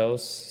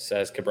Santos,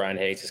 says Ke'Bryan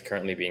Hayes is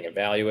currently being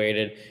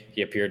evaluated.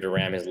 He appeared to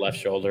ram his left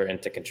shoulder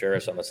into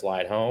Contreras on the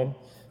slide home.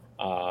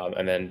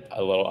 And then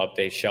a little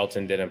update,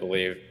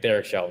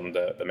 Derek Shelton,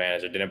 the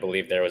manager, didn't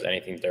believe there was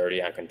anything dirty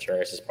on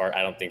Contreras' part.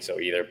 I don't think so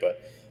either,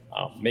 but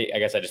I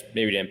guess I just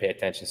maybe didn't pay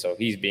attention. So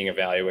he's being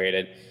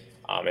evaluated.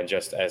 And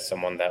just as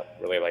someone that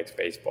really likes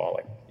baseball,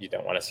 like you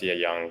don't want to see a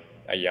young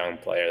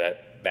player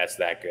that's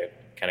that good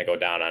kind of go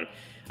down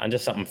on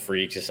just something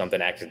freak, just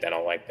something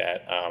accidental like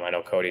that. I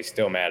know Cody's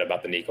still mad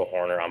about the Nico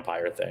Horner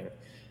umpire thing,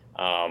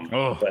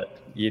 but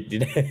you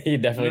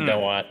definitely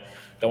don't want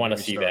to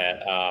see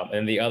that.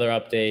 And the other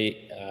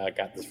update,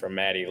 got this from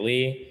Maddie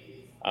Lee.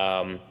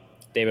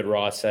 David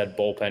Ross said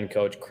bullpen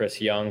coach Chris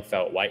Young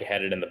felt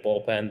lightheaded in the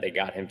bullpen. They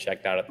got him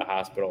checked out at the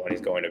hospital and he's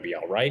going to be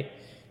all right.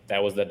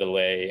 That was the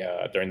delay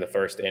during the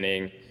first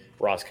inning.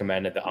 Ross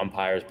commended the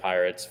umpires,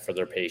 Pirates, for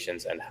their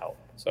patience and help.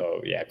 So,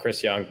 yeah,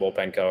 Chris Young,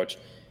 bullpen coach.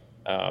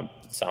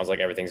 Sounds like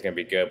everything's going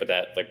to be good. But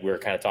that, like we were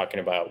kind of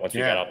talking about once we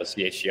got off the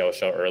CHGO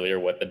show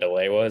earlier, what the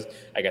delay was.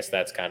 I guess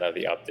that's kind of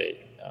the update.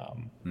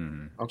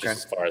 Okay.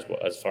 Just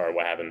as far as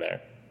what happened there.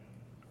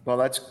 Well,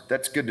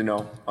 that's good to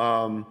know.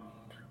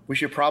 we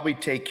should probably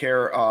take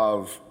care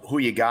of who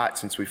you got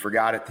since we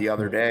forgot it the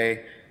other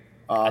day.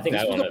 I think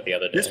I won it the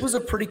other day. This was a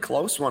pretty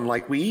close one.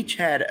 Like, we each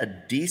had a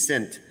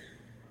decent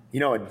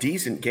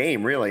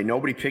game, really.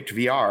 Nobody picked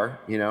VR,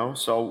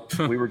 so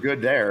we were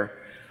good there.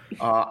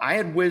 I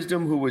had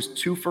Wisdom, who was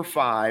 2 for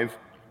 5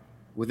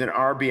 with an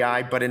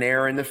RBI, but an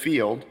error in the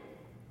field.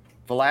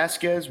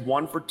 Velasquez,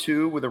 1 for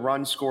 2 with a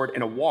run scored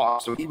and a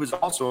walk, so he was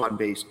also on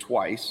base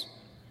twice.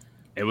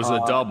 It was a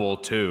double,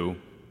 too.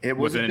 It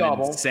was with a an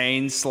double.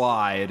 insane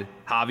slide,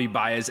 Javi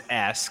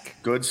Baez-esque.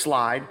 Good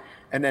slide.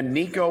 And then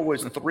Nico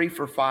was 3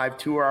 for 5,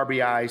 2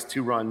 RBIs,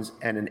 2 runs,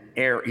 and an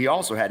error. He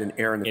also had an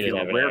error in the He did field,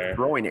 have an rare error.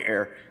 throwing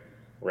error.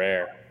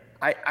 Rare.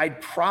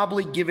 I'd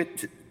probably give it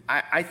to,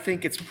 I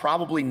think it's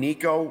probably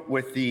Nico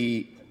with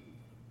the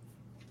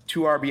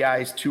 2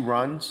 RBIs, 2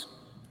 runs.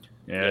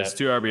 Yeah, it's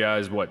 2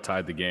 RBIs,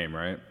 tied the game,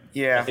 right?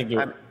 Yeah, I think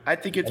I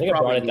think it's I think I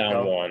probably brought it down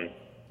Nico. 1.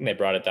 I think they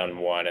brought it down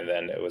 1, and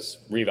then it was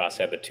Rivas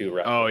had the 2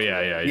 runs. Oh,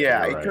 yeah.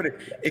 Yeah, you're it could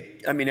have.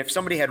 I mean, if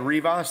somebody had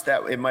Rivas,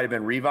 that it might have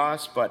been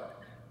Rivas,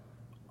 but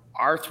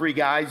our 3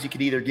 guys, you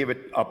could either give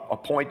it a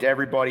point to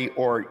everybody,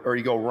 or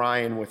you go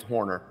Ryan with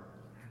Horner.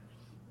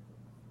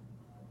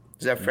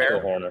 Is that Michael fair?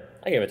 Horner.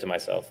 I gave it to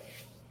myself.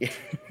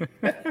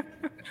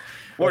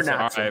 Or not? All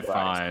right, surprised.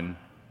 fine.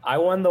 I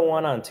won the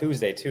one on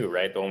Tuesday too,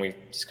 right? The one we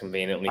just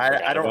conveniently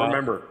forgot I don't about.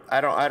 remember. I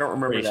don't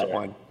remember Pretty that sure.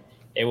 one.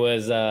 It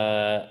was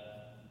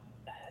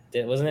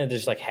wasn't it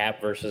just like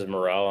Hap versus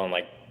Morel on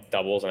like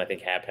doubles, and I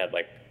think Hap had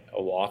like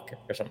a walk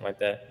or something like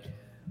that.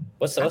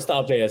 What's the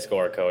updated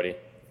score, Cody?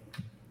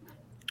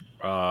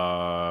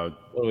 I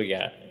What do we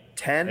got?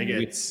 10. think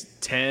it's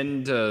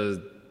 10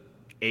 to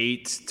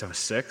 8 to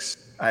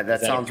 6. That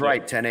sounds include-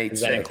 right. 10, 8,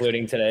 Is that 6.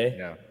 including today?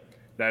 Yeah,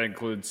 that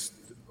includes.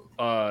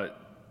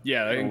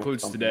 That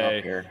includes something today.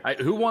 up here.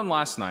 Who won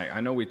last night?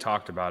 I know we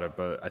talked about it,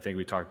 but I think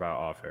we talked about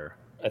it off air.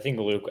 I think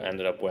Luke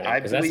ended up winning. I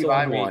 'cause that's believe the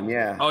I one we- won.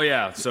 Yeah. Oh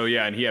yeah, so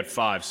yeah, and he had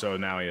 5, so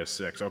now he has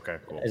 6. Okay,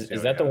 cool.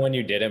 Is that the one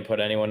you didn't put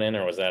anyone in,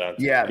 or was that on?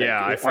 Yeah.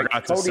 Yeah, I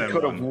forgot to Cody send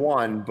could have one.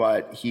 won,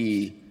 but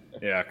he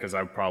Yeah, because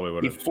I probably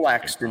would he have.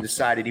 flexed and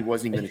decided he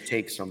wasn't going to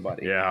take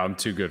somebody. Yeah, I'm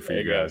too good for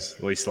There you you go. guys.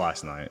 At least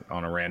last night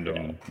on a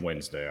random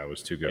Wednesday, I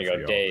was too good There for you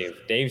you. go,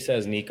 Dave. Dave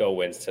says Nico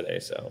wins today,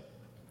 so.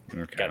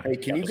 Okay. Got- Hey,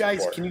 can got you the guys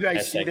support. see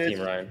Hashtag this?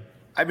 Team Ryan.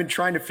 I've been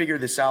trying to figure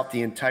this out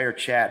the entire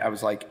chat. I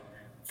was like,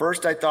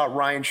 first I thought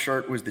Ryan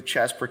Shirt was the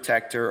chest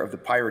protector of the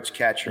Pirates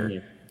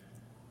catcher.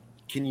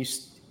 Can you?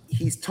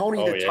 He's Tony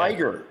Oh, the yeah.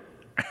 Tiger.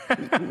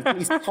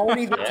 He's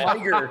Tony the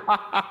Tiger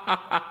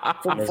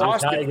from Those are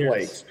Frosted Tigers.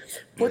 Flakes.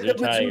 Put Those the are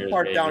platoon Tigers,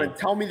 part down baby. and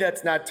tell me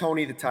that's not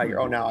Tony the Tiger.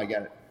 Oh, now I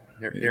got it.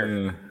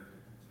 There.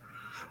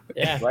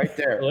 Yeah, Right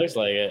there. It looks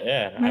like it.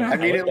 Yeah. I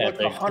mean, it like looked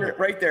that 100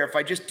 right there. If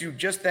I just do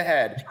just the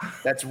head,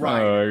 that's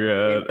Ryan. Oh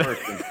in god.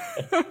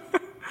 person.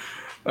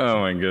 Oh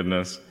my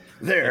goodness.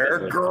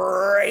 They're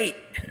great.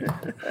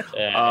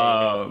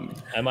 Yeah.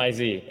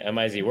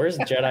 MIZ. Where's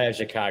Jedi of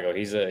Chicago?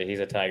 He's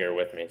a Tiger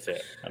with me too.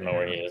 I don't know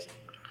where he is.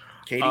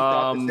 Katie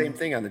thought the same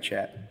thing on the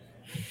chat.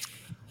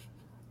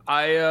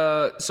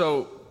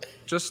 So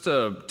just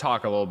to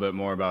talk a little bit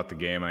more about the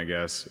game, I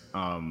guess.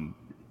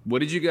 What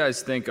did you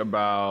guys think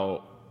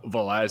about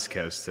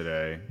Velasquez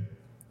today?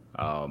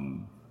 I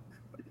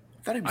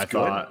thought he was I good.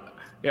 thought,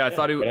 I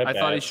thought he good at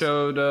bats.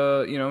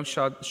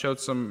 showed, showed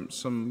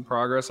some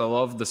progress. I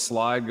love the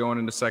slide going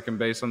into second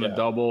base on the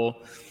double.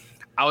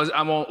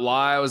 I won't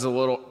lie, I was a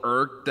little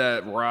irked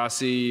that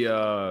Rossi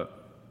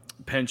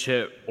pinch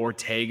hit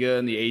Ortega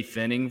in the 8th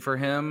inning for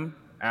him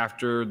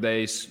after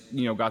they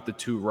got the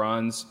 2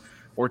 runs.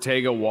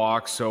 Ortega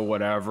walked, so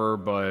whatever,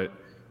 but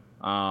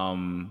I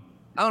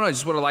don't know. I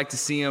just would have liked to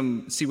see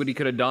what he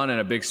could have done in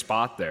a big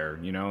spot there,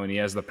 and he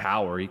has the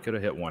power. He could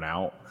have hit one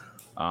out.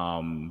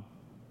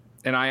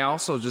 And I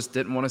also just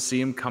didn't want to see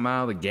him come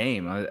out of the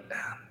game.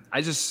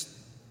 I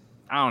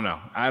don't know.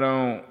 I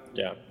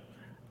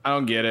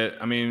don't get it.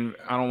 I mean,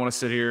 I don't want to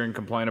sit here and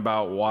complain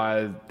about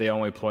why they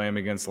only play him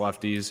against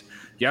lefties.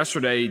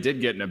 Yesterday, he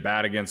did get in a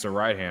bat against a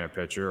right-handed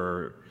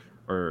pitcher,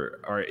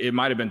 or it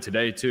might have been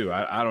today too.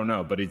 I don't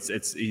know, but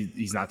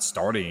he's not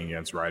starting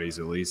against righties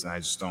at least, and I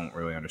just don't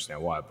really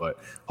understand why. But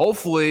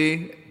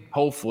hopefully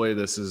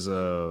this is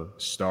a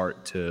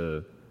start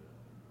to,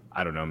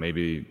 I don't know,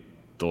 maybe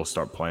they'll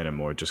start playing him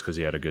more just because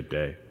he had a good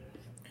day.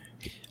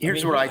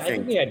 Here's what I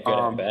think. he had good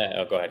at bat.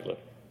 Oh, go ahead, Luke.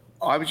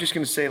 I was just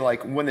going to say,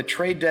 like, when the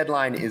trade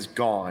deadline is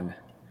gone,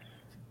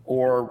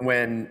 or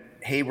when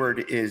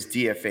Hayward is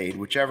DFA'd,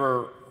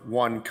 whichever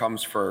one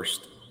comes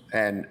first,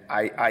 and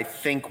I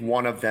think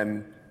one of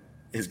them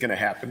is going to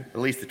happen. At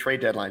least the trade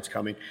deadline's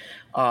coming.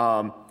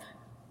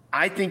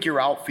 I think your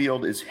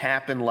outfield is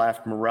Happ in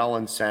left, Morel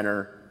in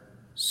center,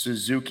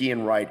 Suzuki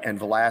in right, and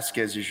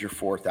Velasquez is your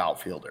 4th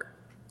outfielder.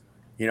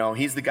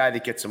 He's the guy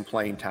that gets some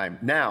playing time.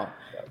 Now,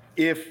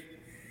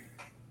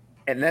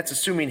 and that's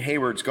assuming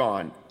Hayward's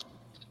gone.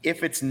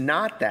 If it's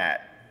not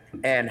that,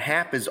 and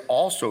Happ is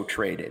also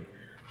traded,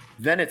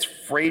 then it's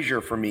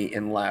Frazier for me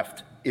in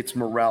left. It's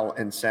Morel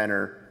in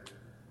center.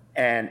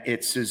 and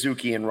it's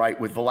Suzuki and right,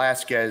 with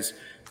Velasquez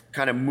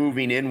kind of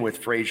moving in with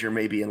Frazier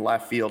maybe in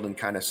left field and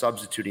kind of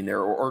substituting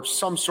there, or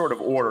some sort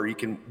of order. You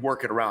can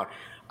work it around.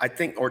 I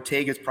think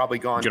Ortega's probably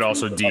gone. You could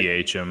also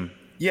DH him.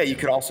 Yeah, you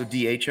could also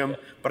DH him,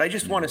 but I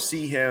just want to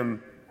see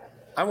him.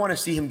 I want to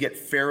see him get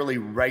fairly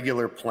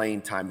regular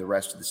playing time the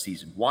rest of the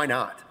season. Why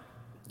not?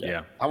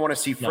 Yeah. I want to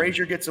see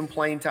Frazier get some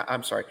playing time.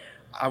 I'm sorry.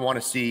 I want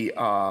to see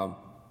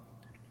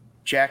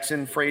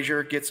Jackson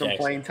Frazier get some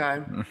playing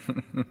time.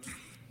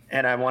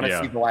 And I want to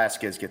see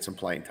Velasquez get some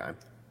playing time.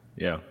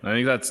 Yeah. I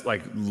think that's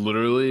like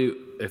literally,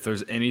 if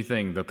there's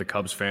anything that the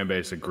Cubs fan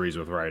base agrees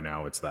with right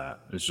now, it's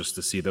that. It's just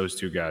to see those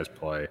two guys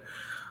play.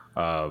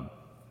 But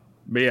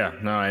yeah,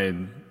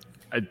 no,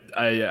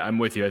 I'm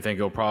with you. I think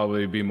it'll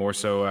probably be more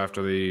so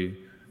after the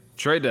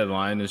trade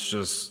deadline. It's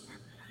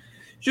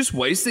just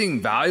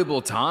wasting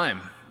valuable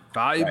time,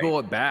 valuable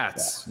at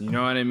bats. Yeah. You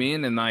know what I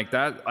mean? And like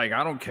that, like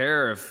I don't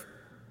care if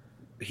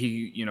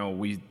he, you know,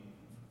 we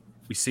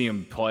see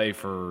him play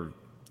for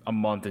a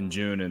month in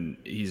June and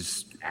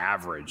he's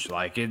average.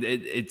 Like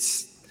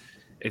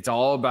it's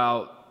all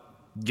about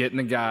getting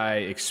the guy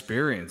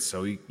experience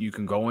so you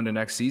can go into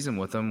next season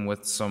with him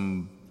with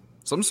some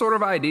sort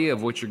of idea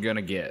of what you're going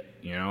to get,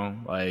 you know?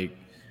 Like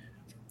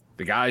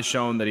the guy's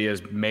shown that he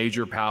has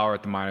major power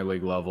at the minor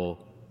league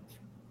level.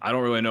 I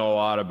don't really know a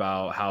lot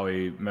about how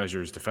he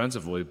measures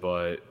defensively,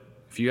 but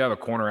if you have a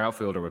corner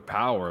outfielder with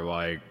power,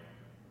 like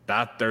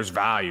that, there's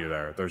value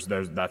there.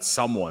 That's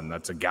someone,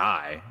 that's a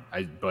guy.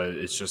 But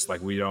it's just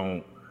like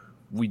we're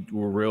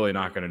really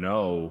not going to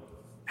know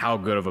how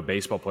good of a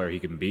baseball player he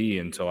can be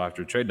until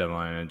after trade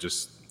deadline, and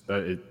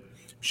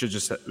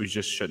we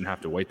just shouldn't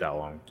have to wait that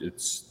long.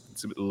 It's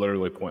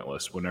literally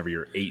pointless whenever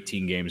you're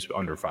 18 games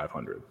under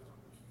 500.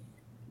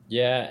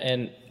 Yeah,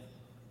 and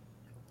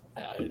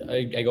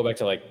I go back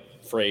to like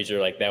Frazier,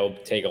 like that will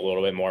take a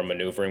little bit more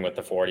maneuvering with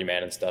the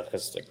 40-man and stuff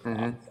because like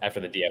after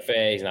the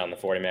DFA, he's not in the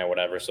 40-man,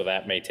 whatever. So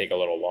that may take a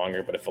little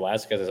longer. But if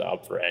Velasquez is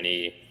up for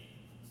any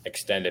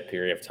extended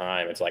period of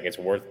time, it's like it's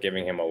worth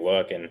giving him a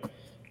look. And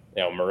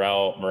you know,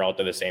 Morel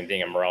did the same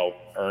thing, and Morel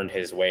earned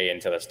his way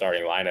into the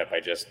starting lineup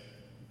by just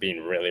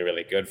being really,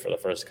 really good for the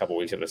first couple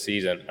weeks of the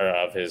season, or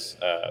of his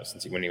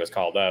when he was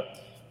called up.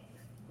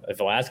 If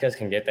Velasquez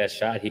can get that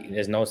shot,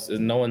 there's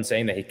no one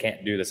saying that he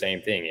can't do the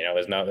same thing. You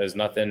know, there's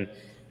nothing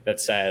that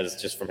says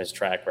just from his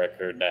track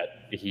record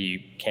that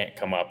he can't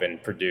come up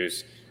and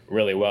produce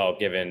really well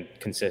given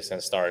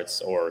consistent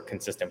starts or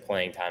consistent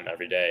playing time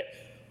every day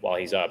while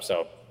he's up.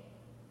 So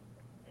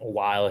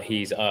while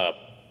he's up,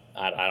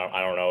 I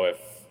don't know if,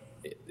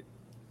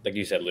 like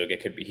you said, Luke,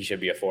 he should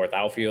be a fourth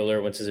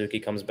outfielder when Suzuki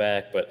comes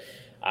back, but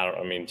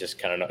just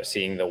kind of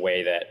seeing the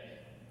way that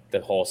the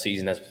whole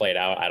season has played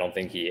out, I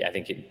think he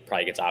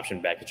probably gets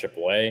optioned back to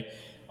AAA,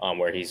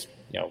 where he's,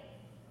 you know,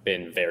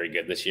 been very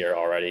good this year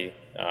already.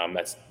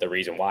 That's the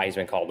reason why he's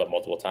been called up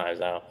multiple times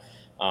now.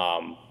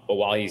 But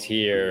while he's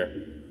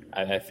here,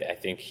 I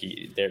think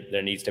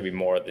there needs to be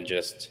more than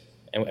just.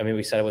 And I mean,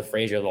 we said it with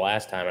Frazier the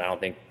last time, and I don't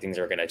think things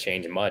are going to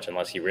change much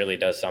unless he really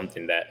does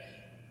something that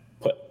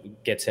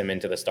gets him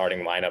into the starting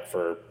lineup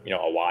for, you know,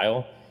 a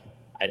while.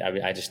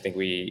 I just think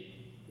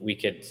we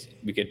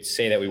could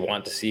say that we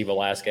want to see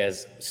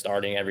Velasquez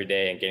starting every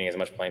day and getting as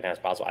much playing time as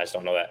possible. I just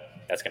don't know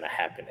that that's going to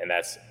happen, and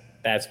that's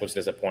what's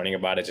disappointing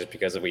about it, just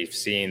because we've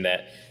seen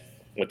that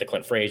with the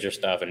Clint Frazier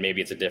stuff, and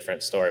maybe it's a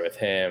different story with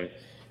him.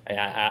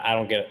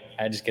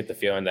 I just get the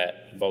feeling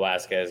that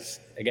Velasquez,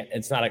 again,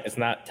 it's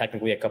not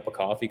technically a cup of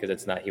coffee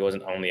because he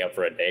wasn't only up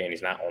for a day, and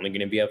he's not only going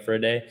to be up for a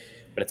day,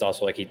 but it's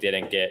also like he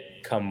didn't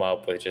come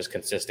up with just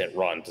consistent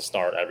run to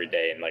start every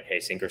day and like, hey,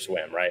 sink or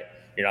swim, right?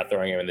 You're not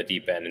throwing him in the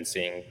deep end and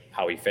seeing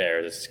how he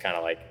fares. It's kind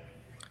of like,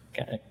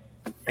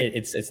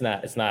 it's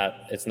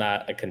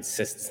not a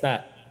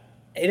consistent.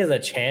 It is a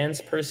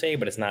chance per se,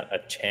 but it's not a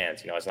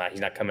chance. You know, he's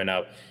not coming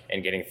up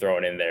and getting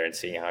thrown in there and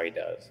seeing how he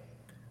does.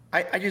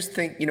 I just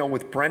think, you know,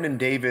 with Brendan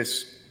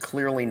Davis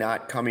clearly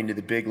not coming to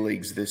the big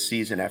leagues this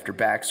season after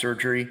back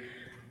surgery,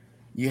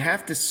 you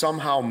have to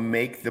somehow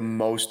make the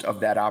most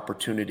of that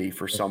opportunity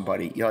for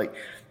somebody. You know, like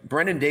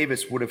Brendan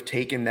Davis would have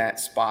taken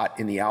that spot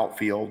in the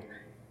outfield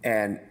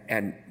and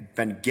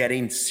been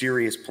getting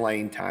serious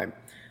playing time.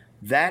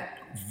 That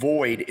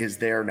void is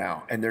there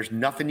now, and there's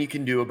nothing you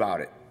can do about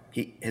it.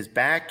 His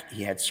back,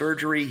 he had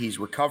surgery, he's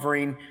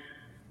recovering.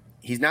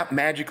 He's not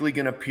magically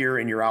going to appear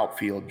in your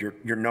outfield,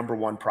 your number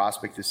one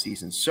prospect this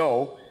season.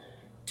 So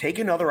take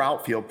another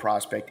outfield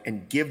prospect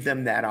and give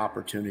them that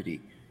opportunity.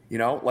 You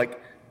know,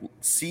 like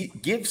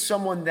give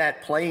someone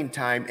that playing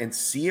time and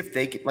see if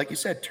they can, like you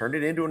said, turn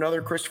it into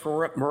another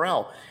Christopher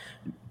Morel.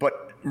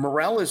 But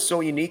Morel is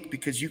so unique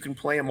because you can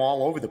play him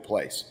all over the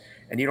place,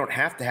 and you don't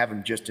have to have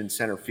him just in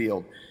center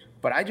field.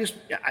 But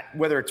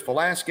whether it's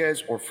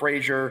Velasquez or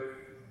Frazier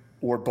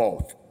or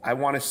both, I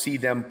want to see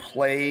them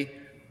play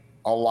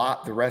a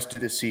lot the rest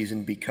of the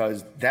season,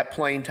 because that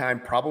playing time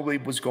probably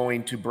was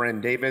going to Brendan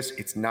Davis.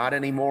 It's not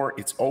anymore.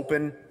 It's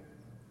open.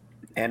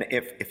 And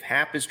if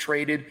Happ is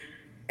traded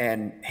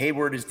and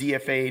Hayward is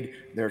DFA'd.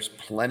 There's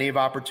plenty of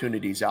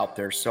opportunities out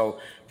there. So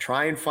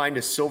try and find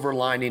a silver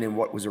lining in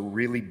what was a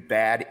really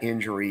bad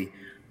injury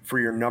for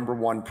your number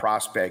one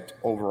prospect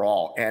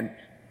overall. And,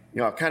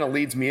 it kind of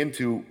leads me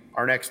into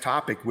our next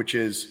topic, which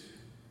is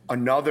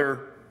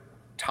another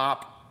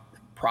top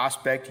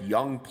prospect,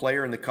 young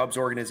player in the Cubs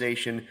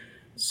organization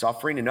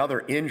suffering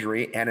another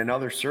injury and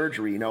another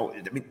surgery.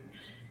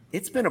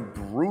 It's been a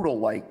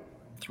brutal,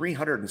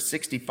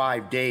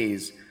 365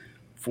 days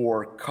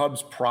for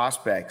Cubs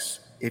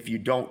prospects if you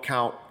don't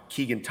count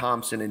Keegan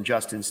Thompson and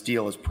Justin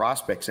Steele as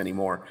prospects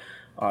anymore.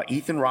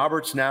 Ethan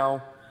Roberts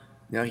now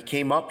he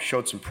came up,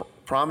 showed some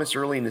promise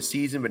early in the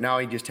season, but now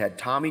he just had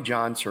Tommy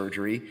John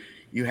surgery.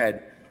 You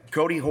had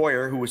Cody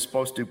Hoyer, who was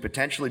supposed to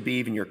potentially be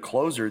even your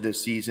closer this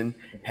season,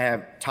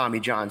 have Tommy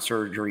John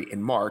surgery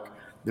in March.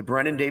 The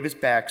Brennan Davis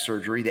back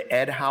surgery, the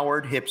Ed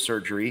Howard hip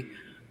surgery.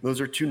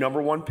 Those are 2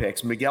 number 1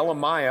 picks. Miguel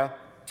Amaya,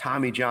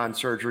 Tommy John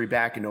surgery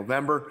back in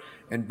November.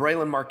 And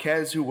Braylon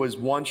Marquez, who was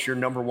once your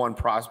number 1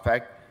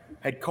 prospect,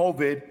 had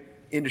COVID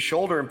into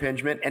shoulder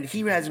impingement, and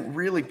he hasn't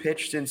really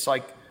pitched since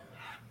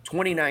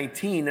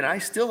 2019, and I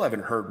still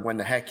haven't heard when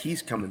the heck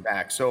he's coming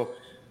back. So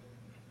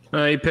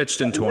he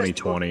pitched in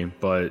 2020,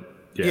 but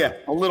yeah,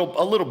 a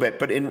little bit.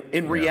 But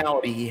in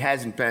reality, he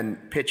hasn't been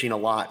pitching a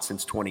lot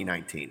since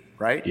 2019,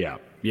 right? Yeah.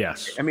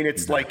 Yes. I mean,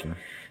 it's exactly.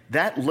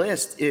 That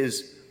list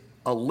is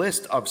a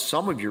list of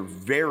some of your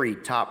very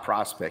top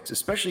prospects,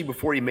 especially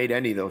before you made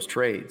any of those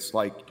trades.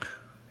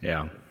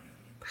 Yeah.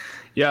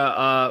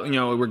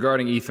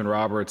 Regarding Ethan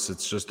Roberts,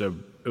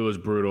 it was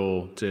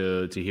brutal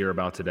to hear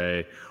about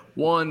today.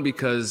 One,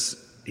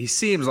 because he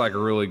seems like a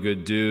really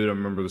good dude. I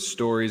remember the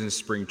stories in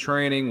spring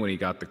training when he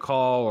got the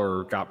call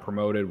or got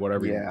promoted,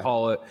 whatever you can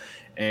call it.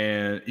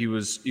 And it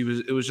was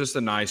just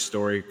a nice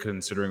story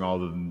considering all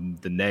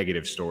the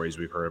negative stories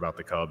we've heard about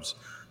the Cubs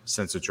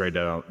since the trade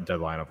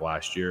deadline of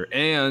last year.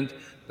 And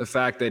the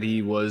fact that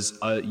he was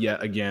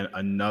yet again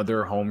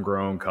another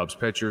homegrown Cubs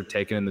pitcher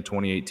taken in the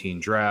 2018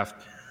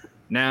 draft.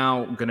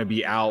 Now going to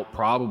be out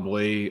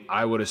probably,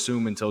 I would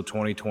assume, until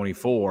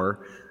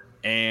 2024.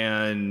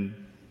 And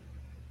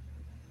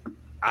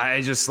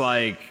I just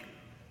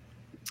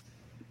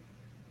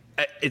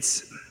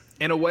it's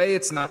in a way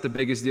it's not the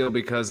biggest deal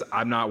because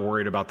I'm not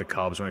worried about the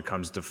Cubs when it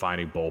comes to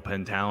finding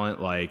bullpen talent.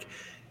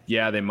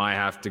 They might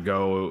have to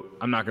go.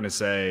 I'm not going to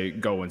say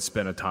go and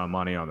spend a ton of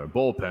money on their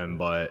bullpen,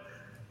 but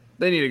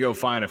they need to go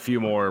find a few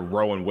more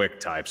Rowan Wick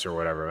types or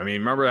whatever. I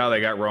mean, remember how they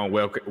got Rowan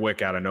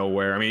Wick out of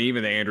nowhere? I mean,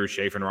 even the Andrew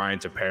Chafin, Ryan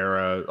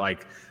Tepera,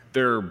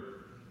 they're,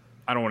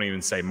 I don't want to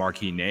even say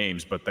marquee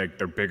names, but they're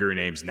bigger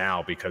names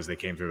now because they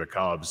came to the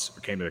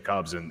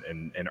Cubs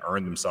and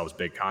earned themselves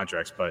big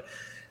contracts. But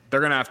they're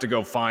going to have to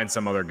go find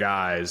some other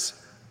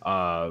guys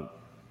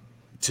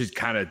to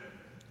kind of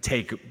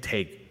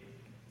take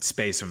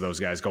space of those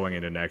guys going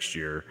into next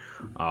year,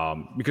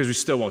 because we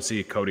still won't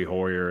see Cody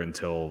Hoyer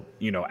until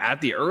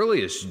at the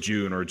earliest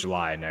June or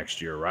July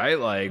next year,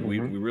 right? We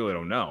really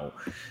don't know,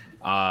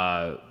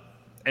 and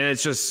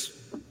it's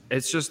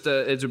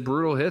a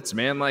brutal hits,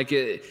 man.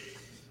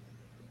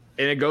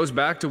 And it goes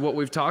back to what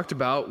we've talked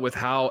about with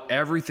how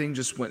everything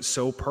just went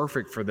so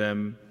perfect for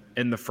them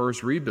in the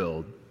first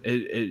rebuild.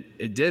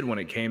 It did when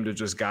it came to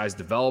just guys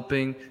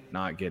developing,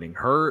 not getting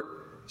hurt,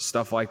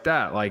 stuff like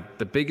that.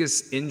 The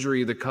biggest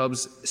injury the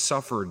Cubs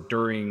suffered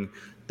during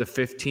the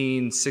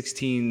 15,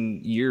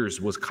 16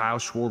 years was Kyle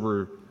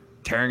Schwarber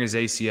tearing his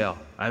ACL.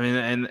 I mean,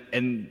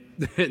 and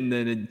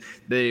then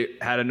they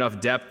had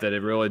enough depth that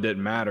it really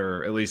didn't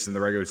matter, at least in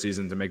the regular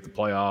season, to make the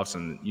playoffs,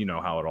 and you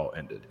know how it all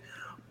ended.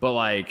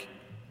 But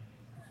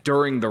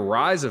during the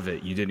rise of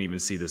it, you didn't even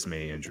see this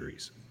many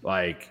injuries.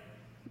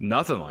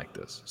 Nothing like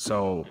this.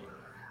 So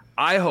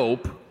I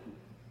hope,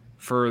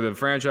 for the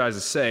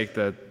franchise's sake,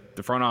 that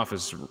the front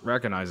office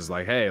recognizes,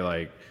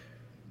 hey,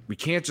 we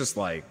can't just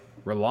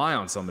rely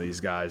on some of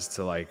these guys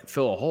to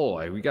fill a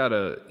hole. You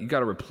gotta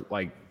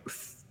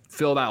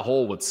fill that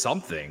hole with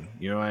something.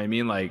 You know what I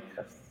mean?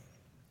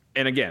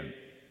 And again,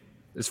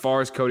 as far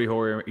as Cody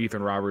Hoyer,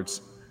 Ethan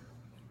Roberts,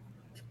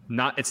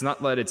 it's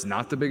not that it's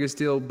not the biggest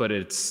deal, but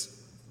it's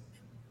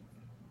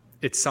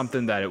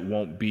something that it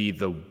won't be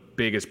the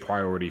biggest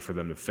priority for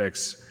them to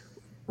fix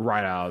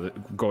right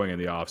out going in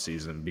the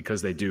offseason,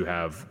 because they do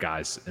have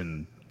guys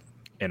in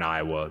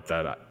Iowa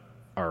that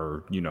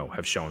are,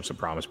 have shown some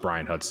promise.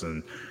 Brian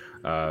Hudson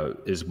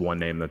is one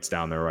name that's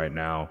down there right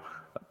now.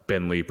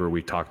 Ben Leeper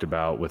we talked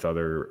about with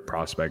other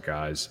prospect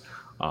guys.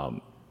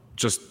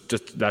 Just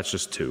that's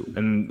just 2.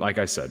 And like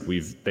I said,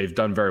 they've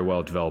done very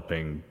well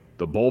developing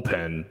the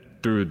bullpen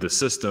through the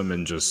system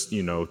and just,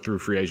 through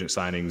free agent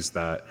signings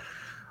that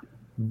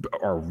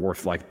are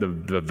worth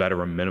the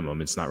veteran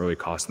minimum. It's not really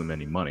costing them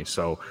any money.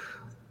 So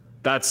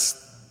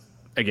that's,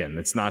 again,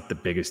 it's not the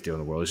biggest deal in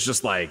the world. It's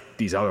just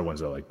these other ones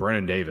though,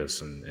 Brennan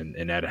Davis and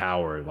Ed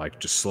Howard,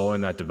 just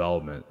slowing that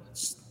development.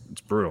 It's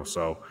brutal.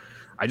 So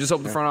I just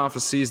hope the front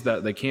office sees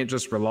that they can't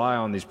just rely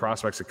on these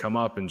prospects that come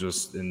up and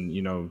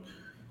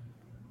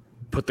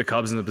put the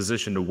Cubs in the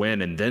position to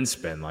win and then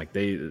spend.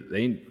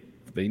 They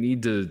they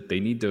need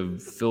to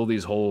fill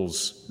these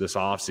holes this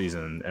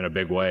offseason in a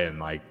big way, and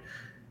like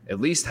at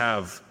least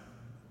have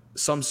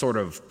some sort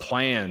of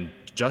plan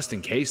just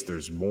in case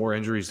there's more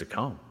injuries to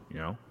come, you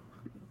know?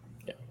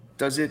 Yeah.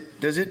 Does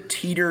it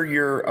teeter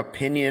your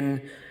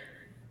opinion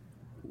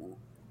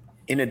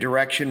in a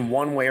direction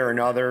one way or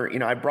another? You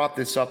know, I brought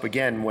this up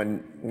again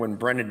when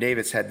Brendan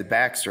Davis had the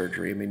back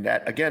surgery. I mean,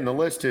 that again, the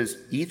list is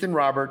Ethan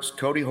Roberts,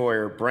 Cody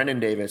Hoyer,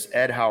 Brendan Davis,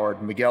 Ed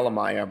Howard, Miguel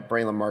Amaya,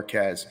 Braylon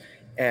Marquez,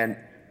 and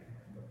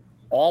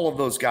all of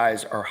those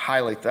guys are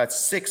that's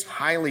 6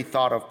 highly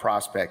thought of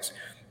prospects.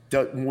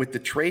 With the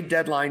trade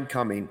deadline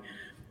coming,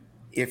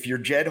 if you're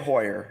Jed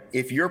Hoyer,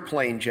 if you're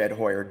playing Jed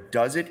Hoyer,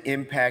 does it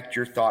impact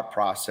your thought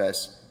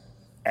process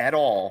at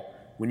all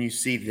when you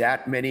see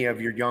that many of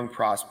your young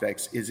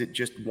prospects? Is it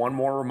just one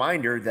more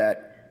reminder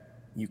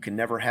that you can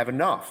never have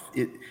enough?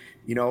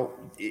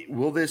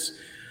 Would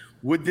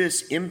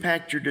this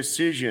impact your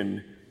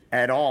decision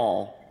at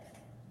all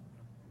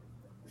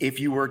if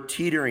you were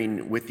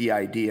teetering with the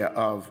idea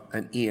of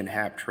an Ian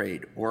Happ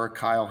trade or a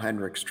Kyle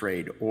Hendricks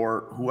trade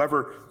or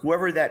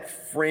whoever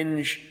that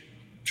fringe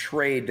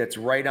trade that's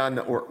right on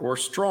the, or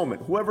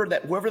Stroman,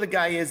 whoever the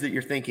guy is that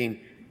you're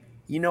thinking,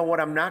 you know what,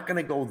 I'm not going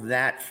to go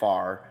that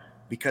far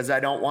because I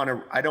don't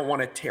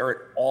want to tear it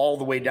all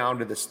the way down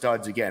to the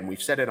studs again.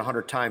 We've said it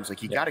 100 times,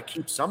 like you got to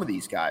keep some of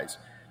these guys.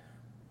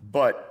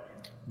 But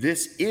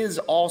this is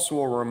also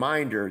a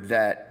reminder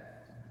that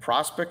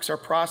prospects are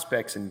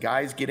prospects and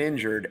guys get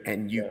injured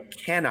and you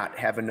cannot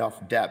have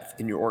enough depth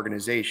in your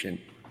organization.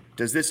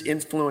 Does this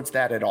influence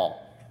that at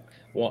all?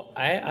 Well,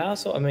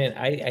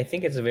 I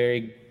think it's a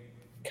very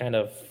kind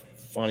of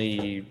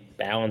funny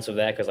balance of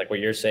that, because like what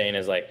you're saying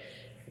is like,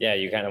 yeah,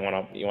 you kind of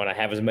want to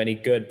have as many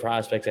good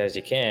prospects as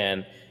you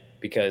can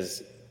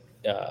because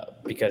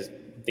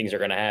things are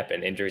going to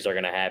happen, injuries are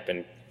going to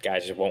happen,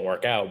 guys just won't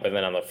work out. But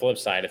then on the flip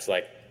side, it's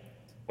like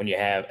when you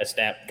have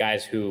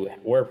guys who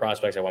were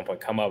prospects at one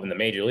point come up in the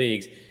major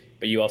leagues,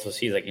 but you also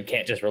see like you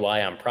can't just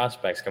rely on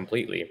prospects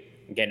completely.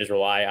 You can't just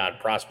rely on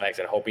prospects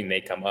and hoping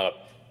they come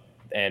up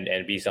and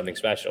be something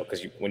special.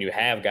 Because when you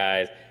have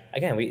guys,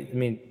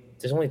 again,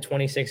 there's only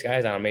 26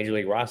 guys on a major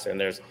league roster, and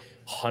there's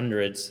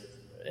hundreds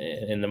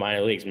in the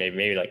minor leagues,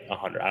 maybe like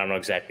 100. I don't know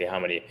exactly how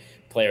many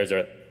players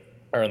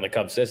are in the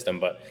Cubs system,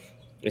 but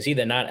you see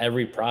that not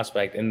every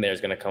prospect in there is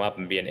going to come up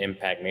and be an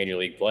impact major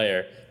league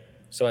player.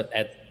 So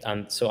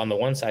on the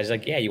one side, it's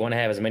like, yeah, you want to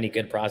have as many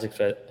good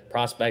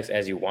prospects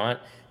as you want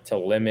to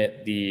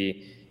limit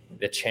the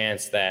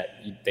chance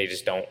that they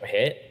just don't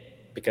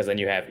hit, because then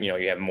you have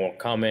more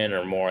coming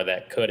or more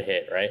that could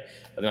hit, right?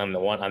 But then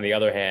on the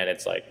other hand,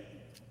 it's like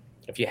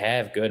if you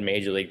have good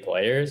major league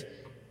players,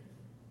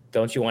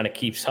 don't you want to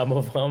keep some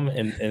of them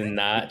and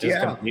not just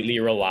completely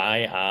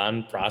rely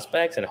on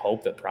prospects and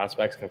hope that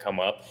prospects can come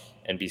up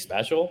and be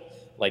special?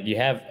 Like you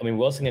have,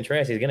 Wilson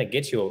Contreras, he's going to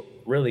get you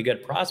really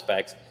good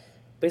prospects.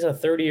 But he's a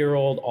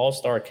 30-year-old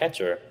all-star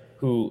catcher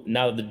who,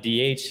 now that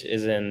the DH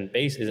is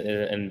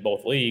in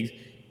both leagues,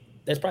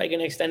 that's probably going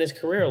to extend his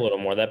career a little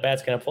more. That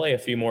bat's going to play a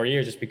few more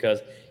years just because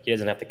he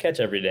doesn't have to catch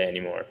every day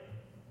anymore.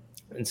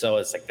 And so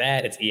it's like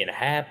that. It's Ian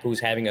Happ,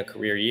 who's having a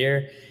career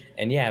year.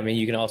 And yeah,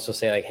 you can also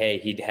say like, hey,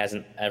 he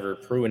hasn't ever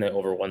proven it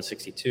over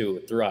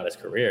 162 throughout his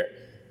career.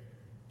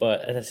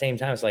 But at the same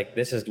time, it's like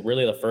this is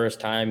really the first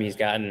time he's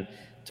gotten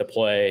to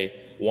play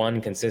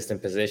one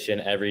consistent position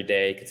every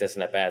day,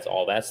 consistent at bats,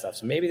 all that stuff.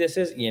 So maybe this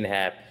is Ian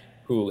Happ,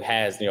 who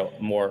has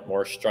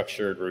more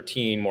structured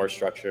routine, more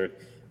structured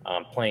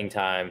playing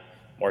time,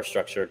 more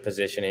structured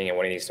positioning, and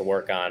what he needs to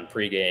work on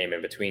pregame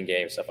and between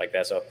games, stuff like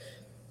that. So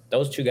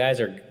those two guys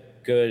are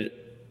good.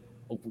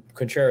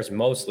 Contreras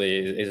mostly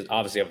is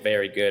obviously a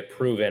very good,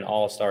 proven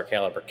all-star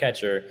caliber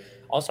catcher,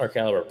 all-star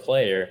caliber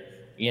player.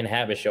 Ian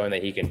Happ is showing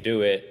that he can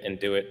do it and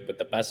do it with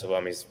the best of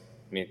them. He's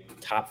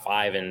top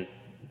 5 in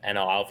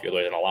NL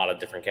outfielders in a lot of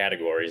different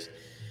categories.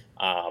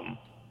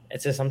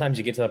 It's just sometimes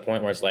you get to the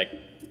point where it's like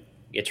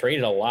you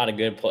traded a lot of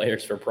good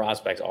players for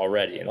prospects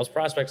already, and those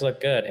prospects look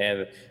good,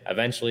 and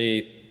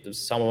eventually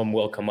some of them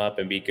will come up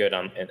and be good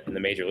in the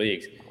major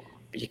leagues.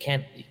 But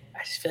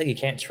I just feel like you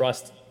can't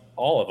trust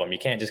all of them. You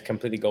can't just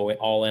completely go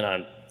all in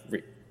on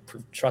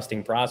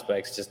trusting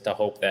prospects just to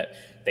hope that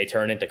they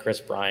turn into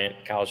Chris Bryant,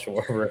 Kyle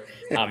Schwarber.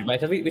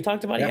 Because we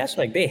talked about it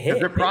yesterday. Like they hit.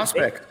 They're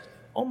prospects.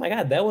 Oh my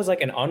God, that was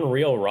like an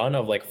unreal run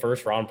of like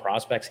first round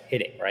prospects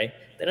hitting, right?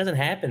 That doesn't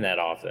happen that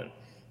often.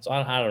 So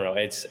I don't know.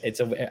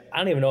 I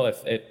don't even know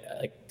if it,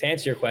 like, to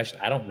answer your question,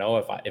 I don't know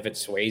if it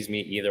sways me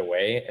either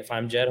way if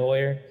I'm Jed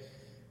Hoyer,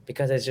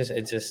 because it's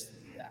just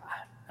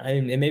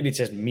and maybe it's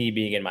just me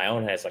being in my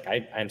own head. It's like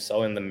I'm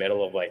so in the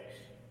middle of like,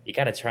 you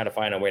got to try to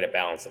find a way to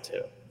balance the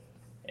two,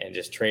 and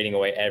just trading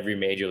away every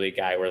major league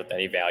guy worth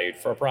any value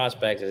for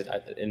prospects is,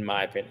 in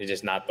my opinion, is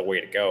just not the way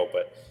to go.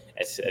 But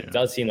it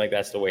does seem like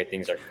that's the way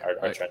things are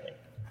trending.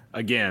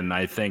 Again,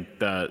 I think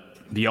that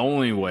the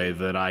only way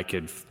that I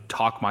could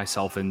talk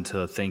myself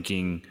into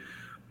thinking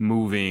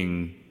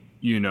moving,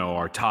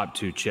 our top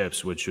 2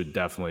 chips, which would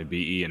definitely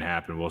be Ian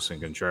Happ and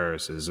Wilson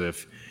Contreras, is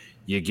if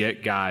you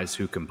get guys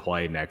who can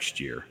play next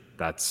year.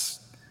 That's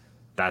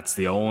That's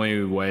the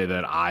only way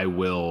that I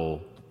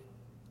will,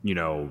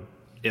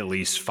 at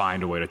least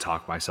find a way to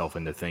talk myself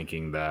into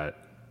thinking that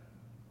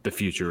the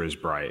future is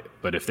bright.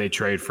 But if they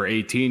trade for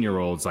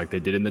 18-year-olds like they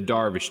did in the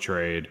Darvish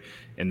trade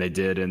and they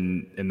did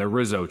in the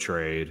Rizzo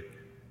trade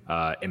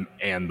and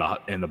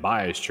the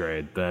Baez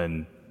trade,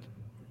 then,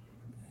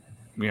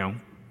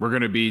 we're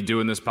going to be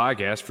doing this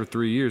podcast for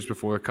 3 years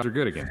before the Cubs are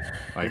good again.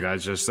 Like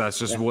that's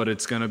just what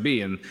it's going to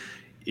be. And,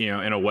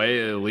 in a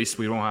way, at least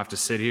we don't have to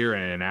sit here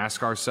and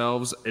ask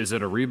ourselves, is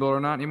it a rebuild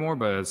or not anymore?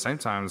 But at the same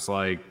time, it's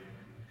like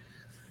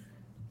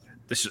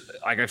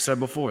I've said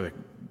before,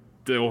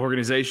 the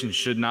organization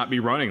should not be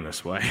running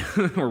this way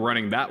or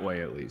running that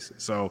way at least.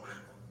 So,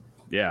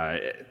 yeah,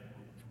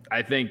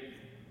 I think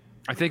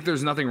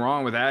there's nothing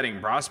wrong with adding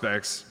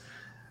prospects.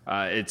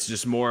 It's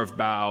just more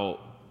about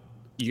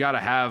you got to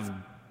have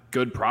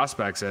good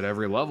prospects at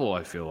every level.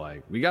 I feel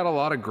like we got a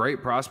lot of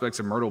great prospects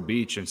in Myrtle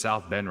Beach and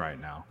South Bend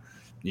right now.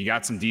 You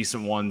got some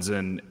decent ones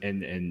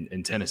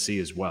in Tennessee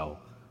as well,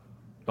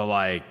 but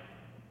like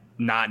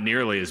not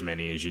nearly as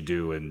many as you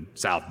do in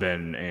South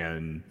Bend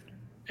and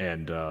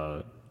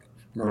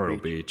Myrtle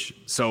Beach.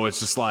 So it's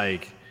just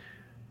like,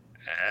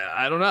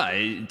 I don't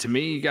know. To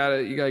me, you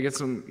gotta get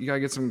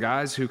some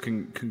guys who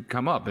can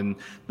come up. And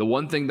the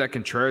one thing that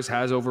Contreras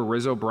has over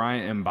Rizzo,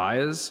 Bryant, and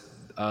Baez,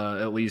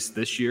 at least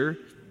this year,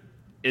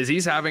 is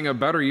he's having a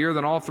better year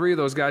than all three of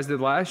those guys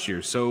did last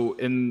year. So,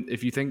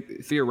 if you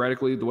think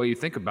theoretically the way you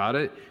think about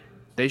it,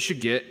 they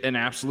should get an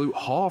absolute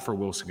haul for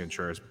Wilson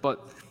Contreras.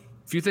 But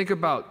if you think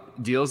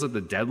about deals at the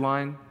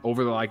deadline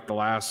over the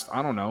last,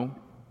 I don't know,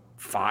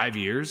 5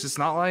 years, it's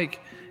not like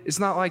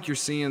you're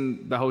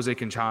seeing the Jose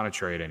Quintana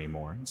trade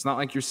anymore. It's not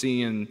like you're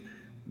seeing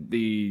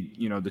the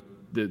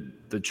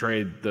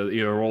trade, the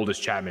Aroldis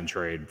Chapman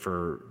trade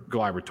for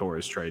Gleyber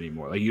Torres trade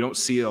anymore. Like you don't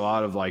see a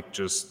lot of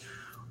just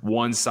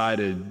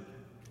one-sided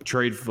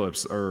trade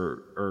flips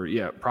or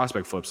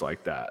prospect flips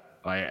like that.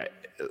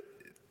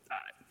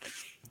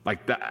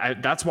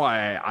 That's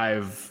why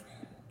I've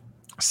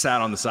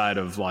sat on the side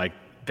of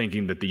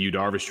thinking that the Yu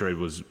Darvish trade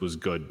was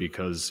good,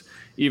 because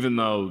even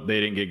though they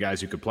didn't get guys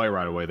who could play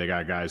right away, they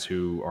got guys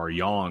who are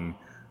young,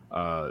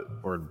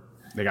 or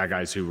they got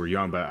guys who were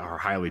young but are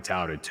highly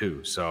touted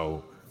too.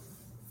 So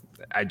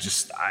I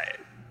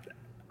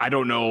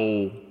don't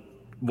know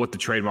what the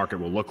trade market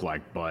will look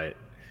like, but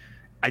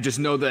I just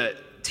know that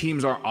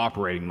teams aren't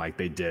operating like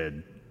they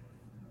did,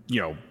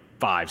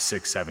 5,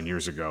 6, 7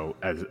 years ago,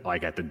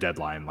 at the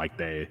deadline.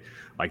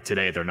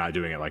 Today, they're not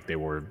doing it like they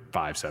were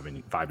 5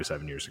 to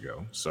 7 years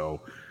ago.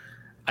 So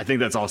I think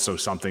that's also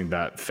something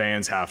that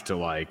fans have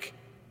to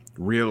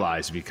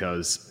realize,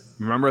 because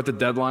remember at the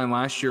deadline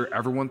last year,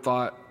 everyone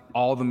thought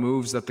all the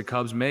moves that the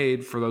Cubs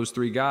made for those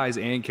three guys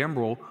and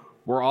Kimbrel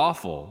were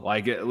awful.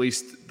 At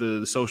least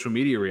the social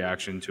media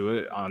reaction to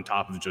it, on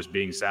top of just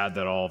being sad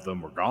that all of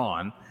them were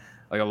gone.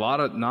 Not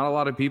a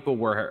lot of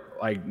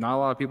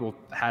people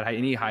had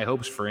any high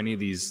hopes for any of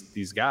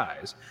these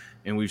guys.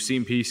 And we've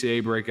seen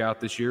PCA break out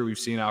this year. We've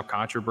seen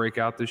Alcantara break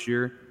out this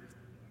year.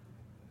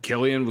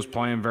 Killian was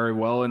playing very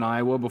well in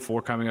Iowa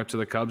before coming up to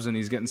the Cubs, and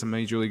he's getting some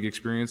major league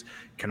experience.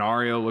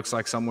 Canario looks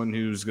like someone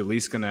who's at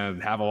least going to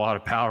have a lot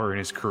of power in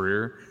his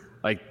career.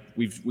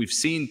 We've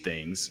seen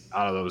things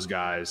out of those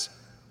guys.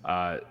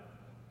 To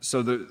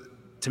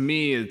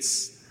me,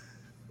 it's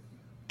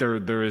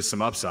there is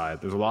some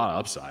upside. There's a lot of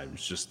upside.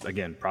 It's just,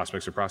 again,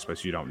 prospects are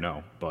prospects. You don't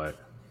know, but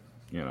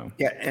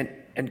Yeah,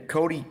 and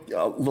Cody,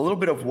 a little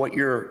bit of what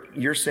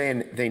you're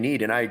saying they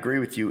need, and I agree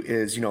with you,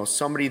 is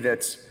somebody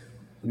that's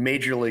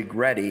major league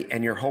ready,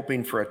 and you're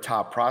hoping for a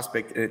top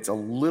prospect. And it's a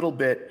little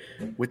bit,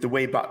 with the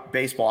way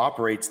baseball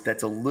operates,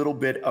 that's a little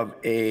bit of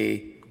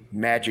a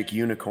magic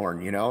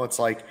unicorn. It's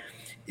like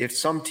if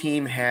some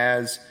team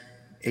has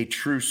a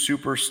true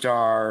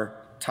superstar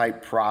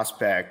type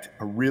prospect,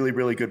 a really,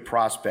 really good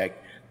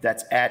prospect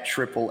that's at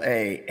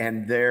AAA,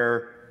 and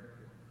they're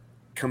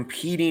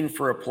competing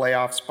for a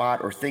playoff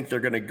spot or think they're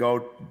going to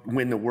go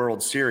win the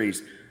World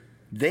Series,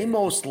 they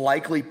most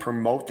likely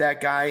promote that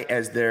guy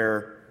as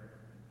their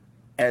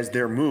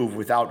move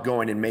without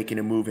going and making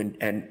a move.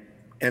 And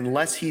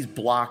unless he's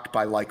blocked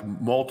by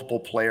multiple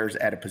players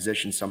at a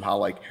position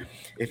somehow,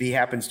 if he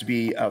happens to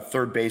be a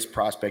third base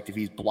prospect, if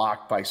he's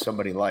blocked by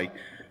somebody like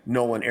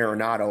Nolan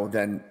Arenado,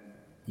 then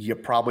you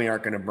probably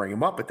aren't going to bring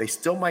him up, but they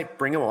still might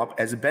bring him up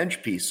as a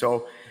bench piece.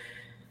 So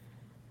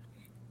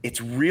it's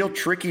real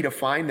tricky to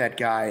find that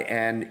guy.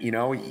 And,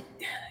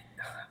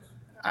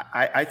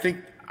 I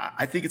think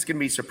it's going to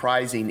be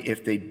surprising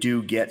if they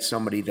do get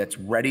somebody that's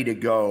ready to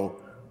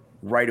go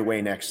right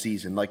away next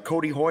season. Like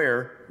Cody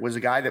Hoyer was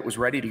a guy that was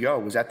ready to go,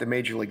 was at the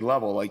major league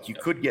level. You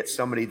could get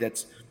somebody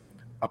that's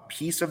a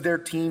piece of their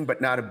team,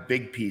 but not a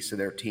big piece of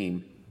their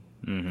team,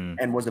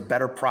 and was a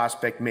better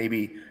prospect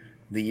maybe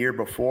the year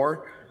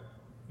before.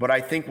 But I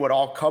think what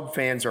all Cub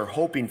fans are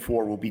hoping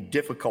for will be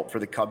difficult for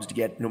the Cubs to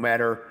get, no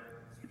matter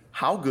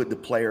how good the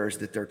player is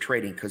that they're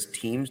trading, because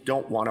teams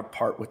don't want to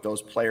part with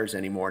those players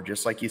anymore.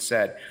 Just like you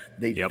said,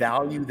 they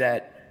value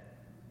that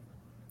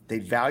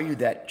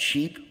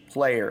cheap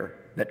player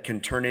that can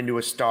turn into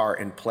a star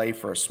and play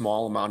for a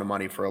small amount of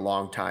money for a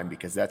long time,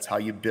 because that's how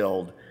you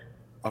build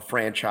a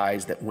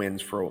franchise that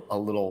wins for a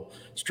little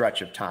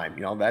stretch of time.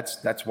 You know,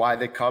 that's why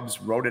the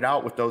Cubs wrote it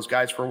out with those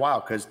guys for a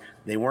while, because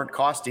they weren't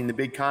costing the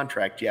big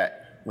contract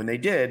yet. When they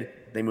did,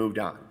 they moved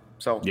on.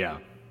 So yeah,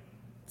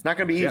 it's not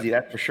going to be easy,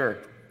 that's for sure.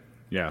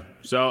 Yeah.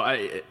 So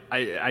I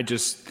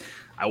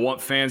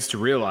want fans to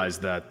realize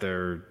that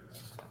they're,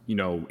 you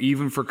know,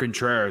 even for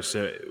Contreras,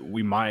 it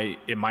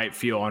might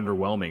feel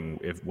underwhelming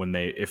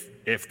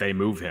if they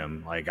move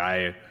him. Like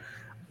I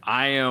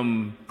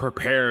am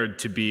prepared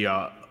to be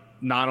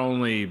not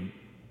only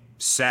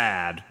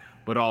sad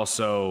but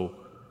also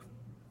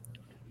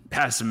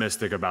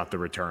pessimistic about the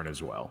return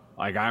as well.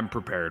 Like I'm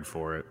prepared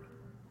for it,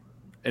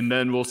 and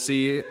then we'll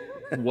see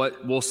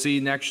what we'll see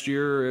next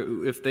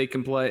year if they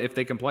can play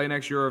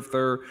next year, if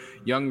they're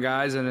young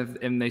guys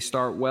and they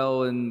start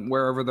well and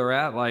wherever they're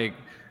at, like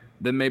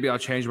then maybe I'll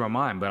change my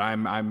mind. But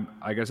I'm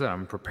like I said,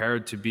 I'm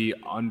prepared to be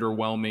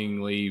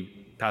underwhelmingly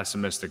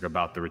pessimistic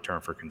about the return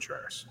for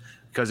Contreras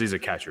because he's a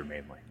catcher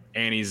mainly,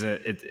 and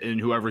and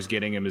whoever's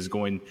getting him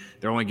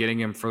they're only getting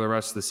him for the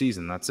rest of the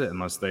season. That's it,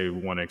 unless they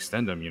want to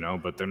extend him, you know.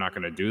 But they're not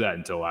going to do that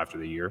until after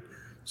the year.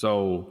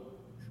 So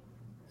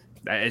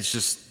it's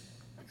just.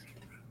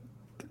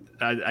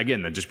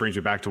 Again, that just brings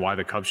me back to why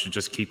the Cubs should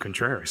just keep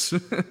Contreras.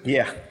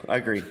 Yeah, I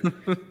agree.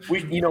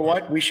 You know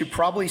what? We should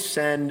probably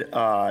send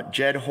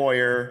Jed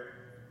Hoyer,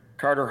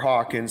 Carter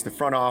Hawkins, the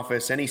front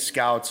office, any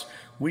scouts.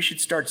 We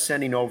should start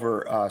sending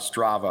over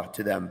Strava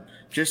to them,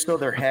 just so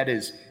their head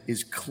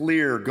is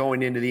clear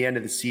going into the end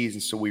of the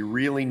season, so we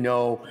really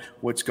know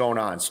what's going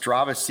on.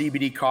 Strava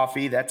CBD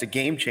coffee, that's a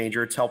game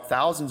changer. It's helped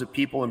thousands of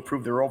people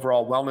improve their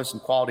overall wellness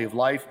and quality of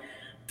life,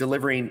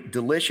 delivering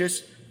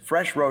delicious,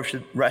 fresh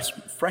roasted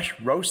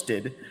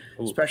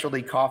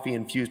specialty coffee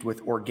infused with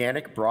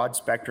organic broad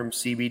spectrum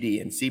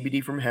CBD. And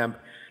CBD from hemp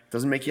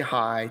doesn't make you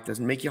high,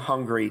 doesn't make you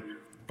hungry,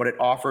 but it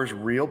offers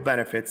real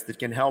benefits that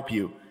can help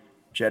you.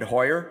 Jed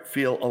Hoyer,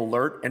 feel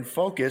alert and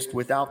focused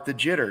without the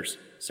jitters.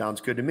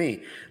 Sounds good to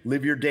me.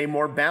 Live your day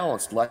more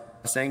balanced,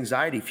 less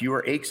anxiety,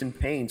 fewer aches and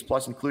pains,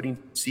 plus including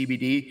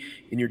CBD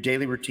in your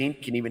daily routine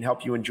can even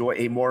help you enjoy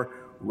a more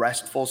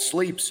restful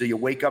sleep so you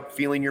wake up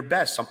feeling your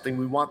best, something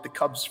we want the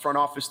Cubs front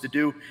office to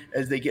do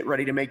as they get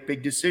ready to make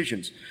big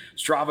decisions.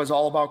 Strava is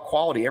all about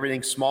quality,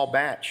 everything small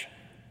batch,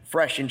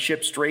 fresh and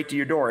shipped straight to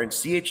your door. And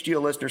CHGO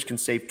listeners can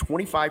save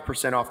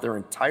 25% off their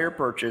entire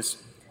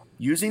purchase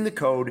using the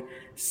code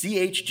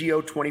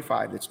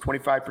CHGO25. That's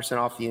 25%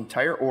 off the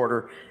entire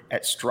order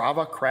at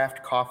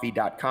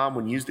StravaCraftCoffee.com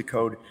when you use the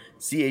code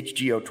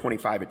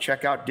CHGO25 at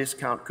checkout.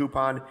 Discount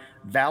coupon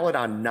valid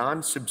on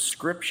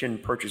non-subscription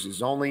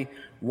purchases only.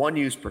 One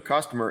use per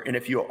customer. And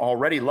if you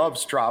already love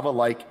Strava,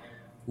 like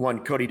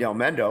one Cody Del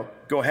Mendo,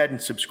 go ahead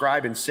and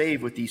subscribe and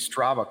save with the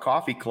Strava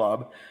Coffee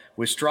Club.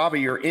 With Strava,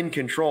 you're in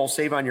control.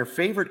 Save on your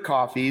favorite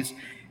coffees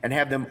and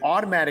have them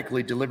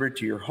automatically delivered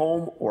to your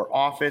home or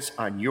office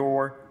on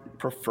your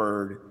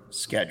preferred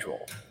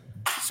schedule.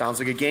 Sounds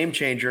like a game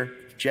changer.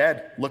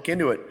 Jed, look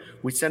into it.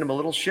 We send him a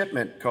little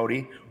shipment,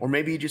 Cody, or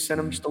maybe you just send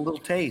him just a little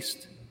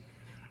taste.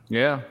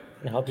 Yeah.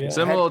 Help you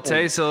Send him a little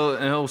taste,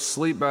 and he'll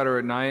sleep better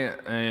at night.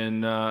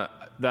 And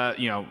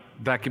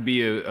that could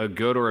be a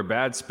good or a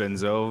bad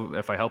spinzo.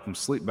 If I help him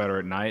sleep better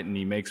at night and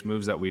he makes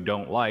moves that we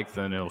don't like,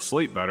 then he'll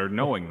sleep better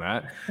knowing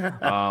that.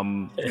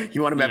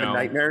 You want him having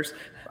nightmares?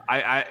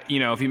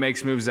 If he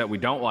makes moves that we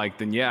don't like,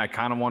 then yeah, I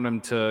kind of want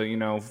him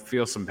to,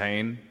 feel some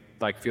pain,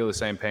 like feel the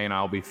same pain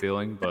I'll be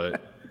feeling.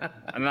 But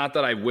not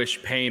that I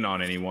wish pain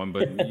on anyone,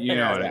 but you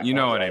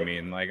know what I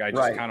mean. Like I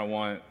just kind of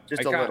want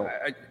just a little.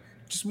 I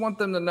just want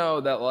them to know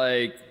that,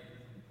 like,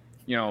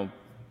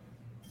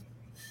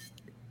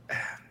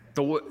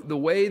 the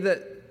way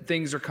that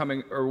things are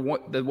coming, or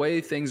the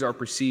way things are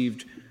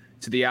perceived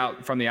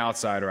from the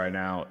outside right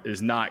now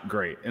is not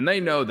great, and they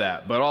know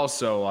that. But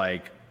also,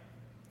 like,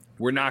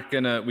 we're not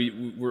gonna.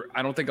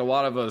 I don't think a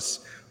lot of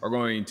us are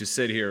going to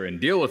sit here and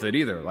deal with it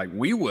either. Like,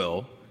 we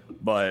will,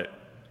 but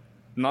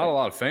not a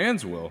lot of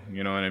fans will.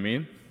 You know what I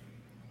mean?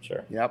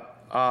 Sure.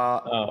 Yep.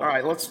 All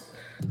right. Let's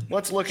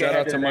look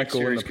ahead to the next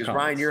series, because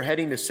Ryan, you're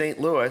heading to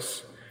St.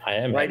 Louis. I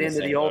am right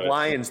into the old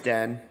Lions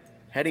Den,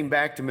 heading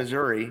back to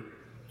Missouri.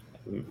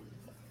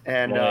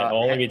 And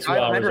only be 2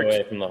 hours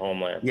away from the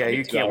homeland. Yeah,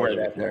 you can't wear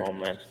that there.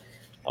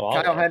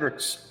 Kyle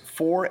Hendricks,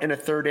 4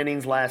 1/3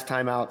 innings last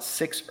time out,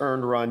 6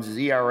 earned runs, his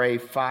ERA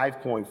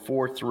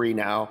 5.43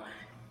 now.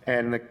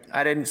 And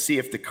I didn't see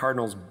if the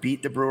Cardinals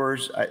beat the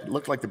Brewers. It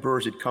looked like the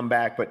Brewers had come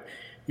back, but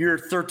you're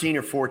 13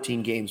 or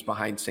 14 games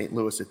behind St.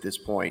 Louis at this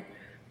point.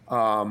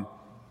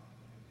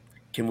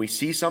 Can we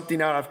see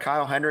something out of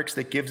Kyle Hendricks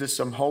that gives us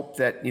some hope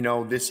that,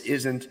 this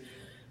isn't,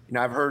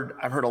 I've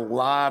heard a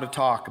lot of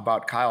talk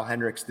about Kyle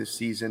Hendricks this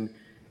season,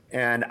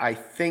 and I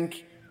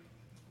think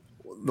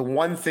the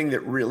one thing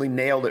that really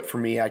nailed it for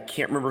me, I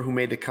can't remember who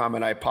made the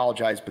comment, I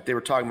apologize, but they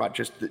were talking about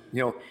just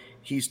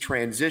he's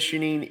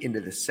transitioning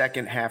into the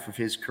second half of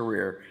his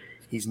career.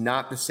 He's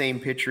not the same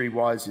pitcher he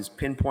was. His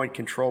pinpoint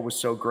control was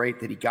so great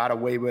that he got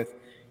away with,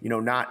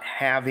 not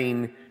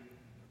having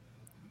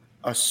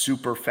a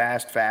super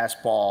fast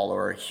fastball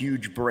or a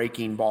huge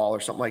breaking ball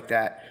or something like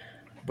that.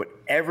 But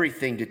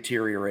everything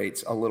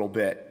deteriorates a little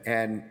bit.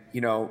 And,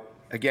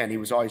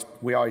 again,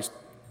 we always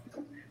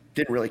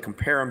didn't really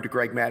compare him to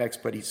Greg Maddux,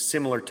 but he's a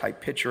similar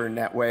type pitcher in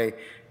that way.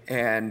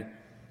 And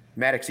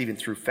Maddux even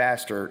threw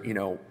faster,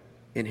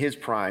 in his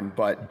prime.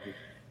 But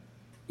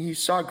you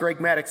saw Greg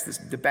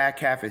Maddux the back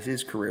half of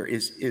his career.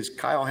 Is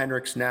Kyle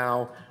Hendricks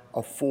now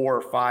a 4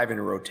 or 5 in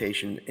a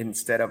rotation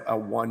instead of a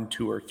 1,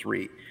 2, or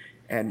 3?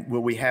 And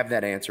will we have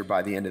that answer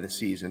by the end of the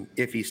season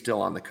if he's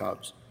still on the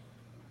Cubs?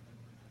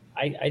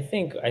 I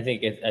think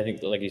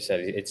like you said,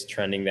 it's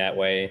trending that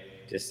way.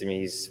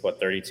 He's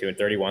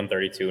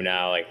 32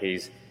 now. Like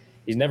he's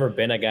never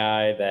been a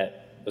guy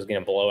that was going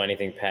to blow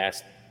anything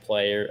past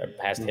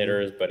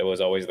hitters, but it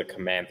was always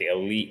the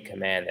elite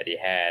command that he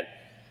had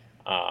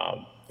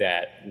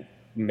that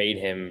made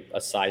him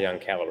a Cy Young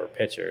caliber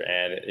pitcher,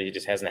 and he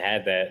just hasn't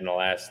had that in the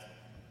last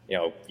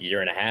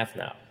year and a half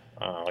now.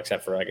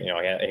 Except for he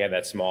had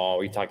that small.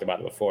 We talked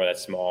about it before. That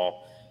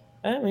small.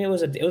 I mean, it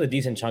was a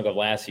decent chunk of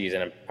last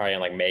season, probably in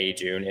like May,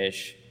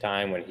 June-ish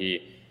time when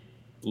he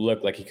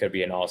looked like he could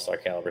be an all-star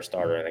caliber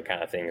starter, and the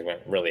kind of things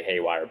went really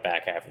haywire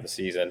back half of the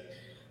season.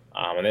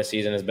 And this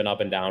season has been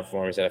up and down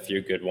for him. He's had a few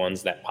good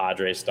ones. That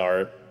Padres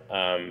start.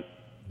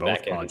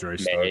 Both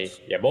Padres starts.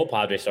 Yeah, both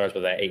Padres starts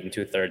with that 8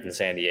 2/3 in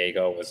San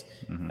Diego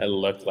it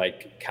looked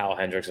like Kyle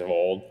Hendricks of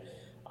old.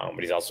 But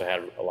he's also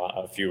had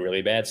a few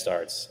really bad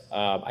starts.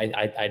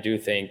 I do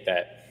think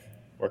that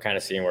we're kind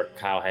of seeing where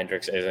Kyle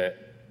Hendricks isn't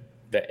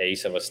the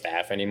ace of a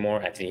staff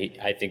anymore. I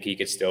think he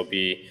could still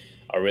be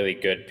a really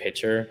good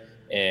pitcher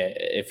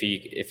if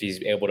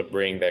he's able to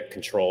bring the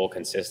control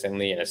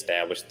consistently and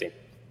establish the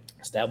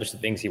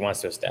things he wants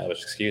to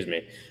establish. That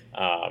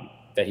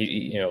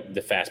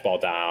the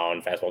fastball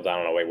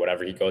down away,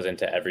 whatever he goes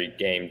into every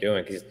game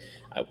doing, because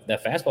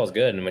that fastball is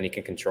good, and when he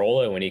can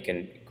control it, when he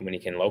can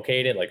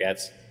locate it, like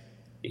that's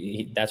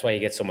why he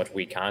gets so much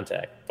weak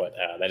contact. But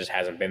that just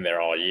hasn't been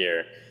there all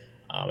year.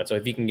 And so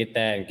if he can get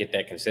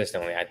that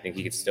consistently, I think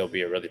he could still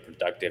be a really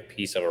productive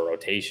piece of a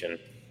rotation.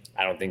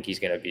 I don't think he's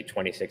going to be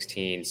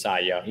 2016 Cy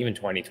Young, even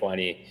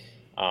 2020,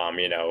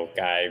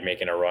 guy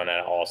making a run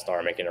at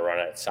All-Star, making a run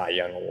at Cy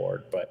Young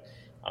Award. But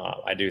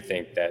I do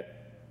think that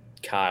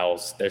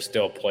there's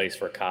still a place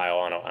for Kyle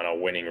on a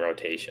winning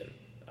rotation,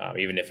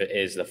 even if it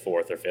is the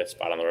 4th or 5th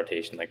spot on the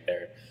rotation. Like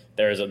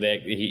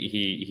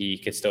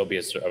he could still be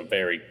a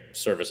very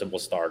serviceable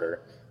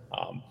starter.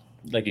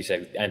 Like you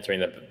said, entering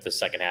the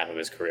second half of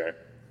his career.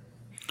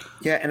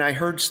 Yeah, and I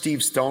heard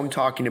Steve Stone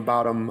talking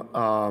about him,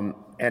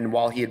 and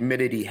while he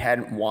admitted he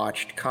hadn't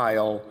watched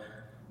Kyle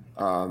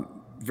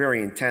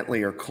very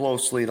intently or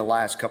closely the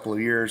last couple of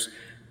years,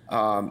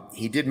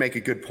 he did make a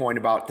good point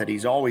about that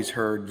he's always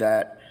heard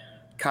that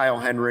Kyle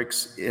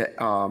Hendricks,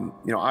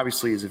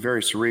 obviously is a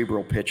very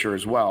cerebral pitcher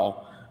as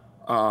well,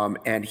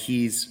 and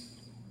he's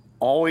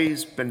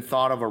always been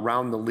thought of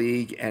around the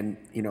league and,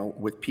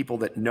 with people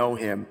that know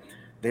him.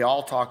 They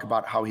all talk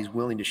about how he's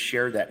willing to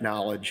share that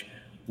knowledge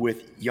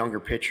with younger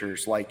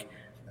pitchers. Like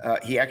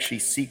he actually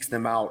seeks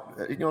them out,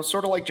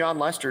 sort of like John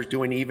Lester is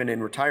doing even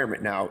in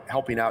retirement now,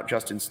 helping out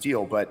Justin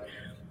Steele. But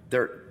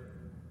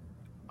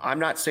I'm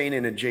not saying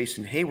in a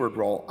Jason Hayward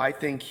role. I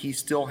think he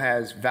still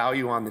has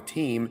value on the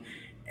team,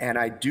 and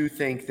I do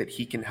think that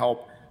he can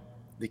help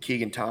the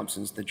Keegan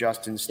Thompsons, the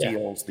Justin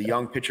Steeles, the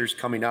young pitchers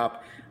coming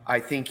up.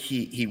 I think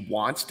he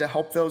wants to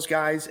help those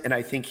guys, and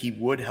I think he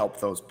would help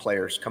those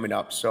players coming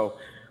up. So,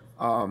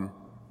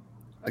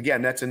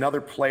 again, that's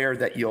another player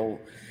that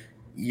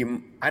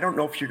I don't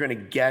know if you're going to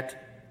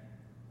get,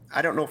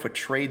 I don't know if a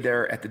trade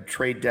there at the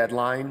trade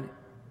deadline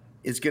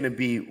is going to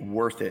be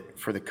worth it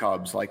for the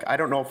Cubs. Like, I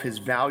don't know if his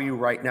value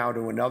right now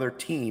to another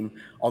team,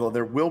 although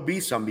there will be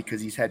some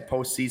because he's had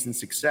postseason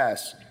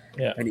success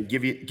and he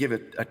give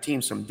a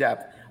team some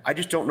depth. I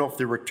just don't know if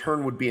the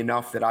return would be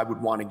enough that I would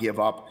want to give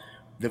up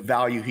the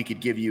value he could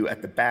give you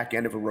at the back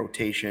end of a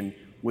rotation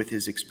with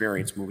his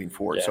experience moving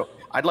forward. So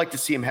I'd like to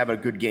see him have a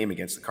good game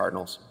against the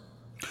Cardinals.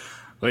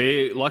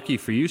 Well, lucky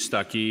for you,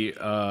 Stuckey,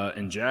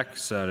 and Jack R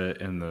said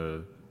it in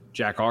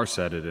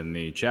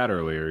the chat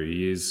earlier.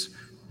 He's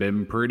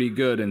been pretty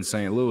good in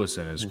St. Louis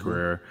in his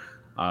career.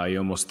 He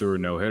almost threw a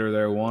no-hitter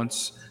there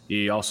once.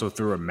 He also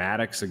threw a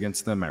Maddux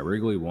against them at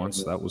Wrigley once.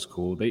 So that was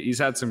cool. He's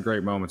had some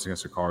great moments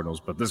against the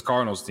Cardinals, but this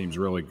Cardinals team's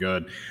really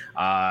good.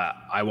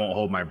 I won't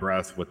hold my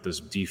breath with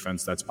this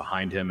defense that's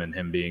behind him and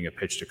him being a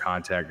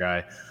pitch-to-contact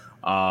guy.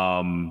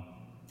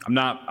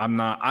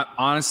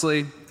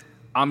 Honestly,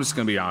 I'm just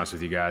going to be honest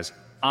with you guys.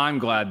 I'm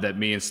glad that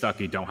me and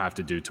Stuckey don't have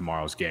to do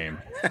tomorrow's game.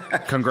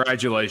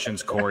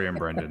 Congratulations, Corey and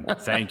Brendan.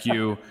 Thank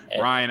you.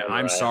 Ryan,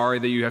 I'm sorry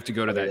that you have to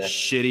go to that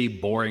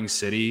shitty, boring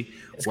city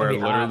where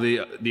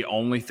literally the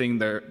only thing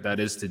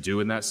that is to do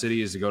in that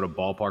city is to go to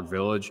Ballpark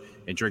Village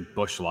and drink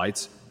Busch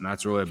Lights, and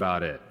that's really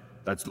about it.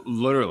 That's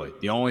literally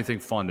the only thing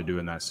fun to do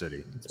in that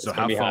city. So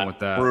have fun with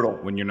that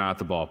when you're not at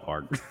the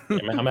ballpark. I'm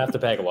going to have to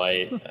pack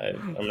light.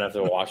 I'm going to have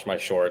to wash my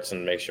shorts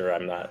and make sure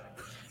I'm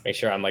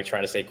like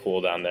trying to stay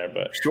cool down there.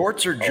 But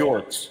shorts or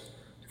jorts?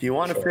 If you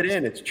want to fit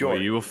in, it's Jordan.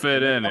 Well, you will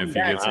fit in if you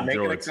get some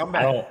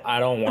jorts. I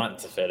don't want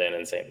to fit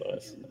in St.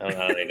 Louis. I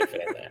don't need to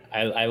fit in there.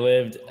 I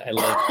lived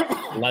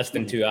less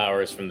than 2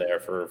 hours from there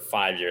for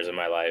 5 years of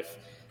my life.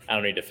 I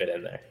don't need to fit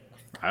in there.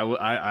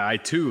 I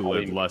too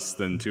lived less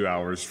than 2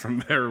 hours from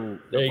there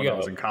when I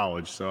was in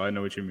college, so I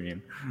know what you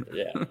mean.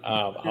 Yeah.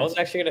 I was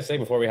actually going to say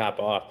before we hop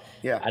off,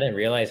 I didn't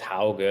realize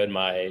how good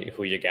my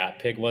Who You Got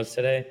pick was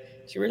today.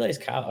 Did you realize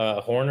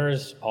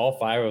Horner's, all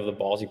 5 of the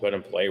balls he put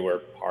in play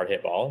were hard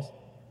hit balls?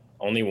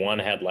 Only one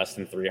had less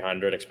than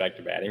 300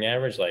 expected batting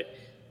average. Like,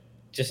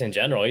 just in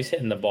general, he's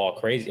hitting the ball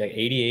crazy. Like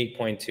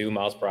 88.2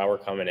 miles per hour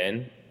coming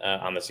in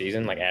on the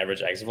season, like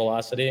average exit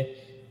velocity.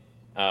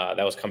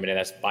 That was coming in.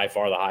 That's by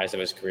far the highest of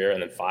his career.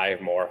 And then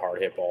 5 more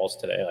hard hit balls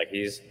today. Like,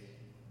 he's,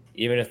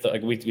 even if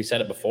we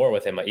said it before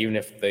with him, like even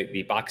if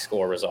the box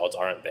score results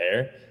aren't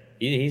there,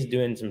 he's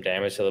doing some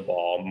damage to the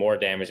ball, more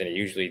damage than he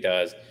usually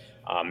does.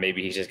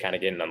 Maybe he's just kind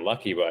of getting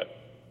unlucky, but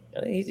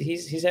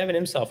he's having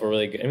himself a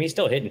really good. I mean, he's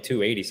still hitting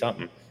 280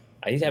 something.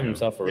 He's having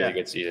himself a really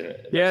good season.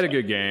 He had a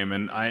good game,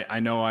 and I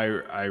know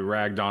I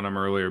ragged on him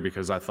earlier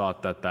because I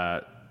thought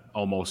that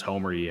almost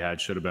homer he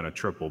had should have been a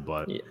triple,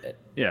 but he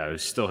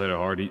still hit it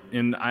hard.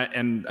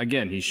 And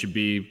again, he should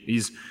be.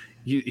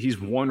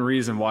 He's one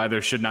reason why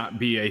there should not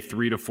be a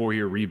 3 to 4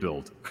 year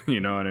rebuild. You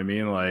know what I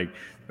mean? Like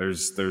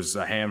there's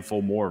a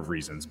handful more of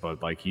reasons,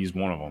 but like he's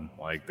one of them.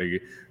 Like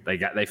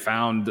they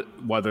found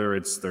whether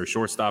it's their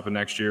shortstop in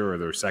next year or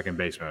their second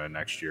baseman in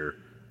next year,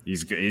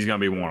 he's gonna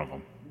be one of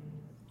them.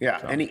 Yeah,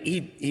 so. And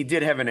he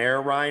did have an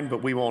error, Ryan,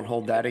 but we won't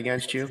hold that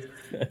against you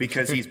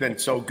because he's been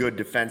so good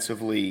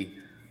defensively.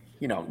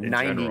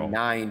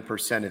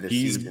 99% of the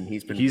season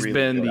he's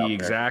been really the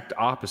exact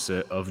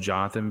opposite of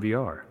Jonathan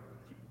VR.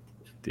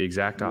 The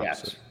exact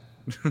opposite.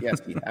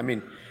 Yes. I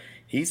mean,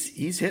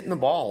 he's hitting the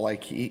ball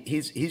like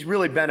he's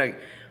really been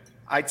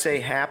I'd say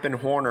Happ and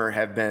Horner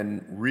have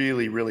been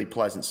really, really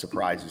pleasant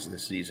surprises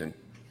this season,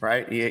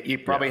 right? You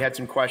probably had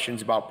some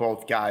questions about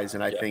both guys,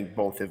 and I think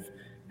both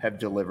have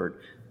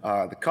delivered.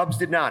 The Cubs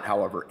did not,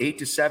 however.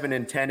 8-7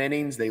 in 10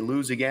 innings. They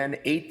lose again.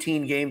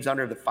 18 games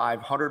under the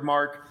 500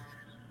 mark.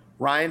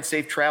 Ryan,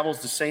 safe travels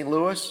to St.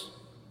 Louis.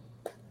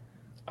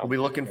 I'll be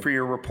looking for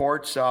your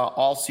reports.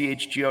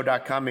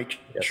 Allchgo.com. Make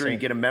sure you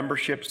get a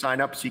membership.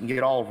 Sign up so you can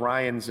get all of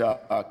Ryan's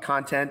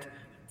content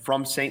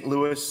from St.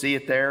 Louis. See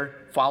it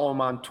there. Follow him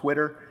on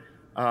Twitter.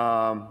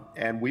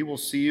 And we will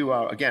see you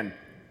again.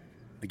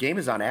 The game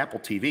is on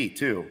Apple TV,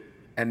 too.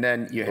 And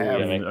then you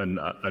have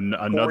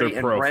another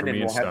pro for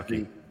me and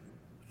Stucky.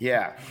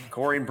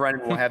 Corey and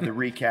Brendan will have the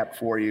recap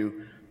for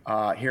you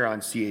here on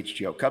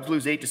CHGO. Cubs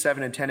lose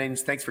 8-7 in 10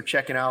 innings. Thanks for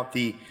checking out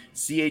the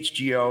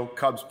CHGO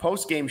Cubs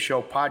post-game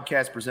show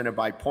podcast presented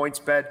by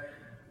PointsBet.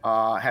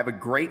 Have a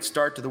great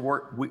start to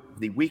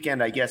the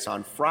weekend, I guess,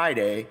 on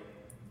Friday.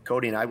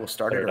 Cody and I will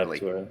start it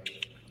early.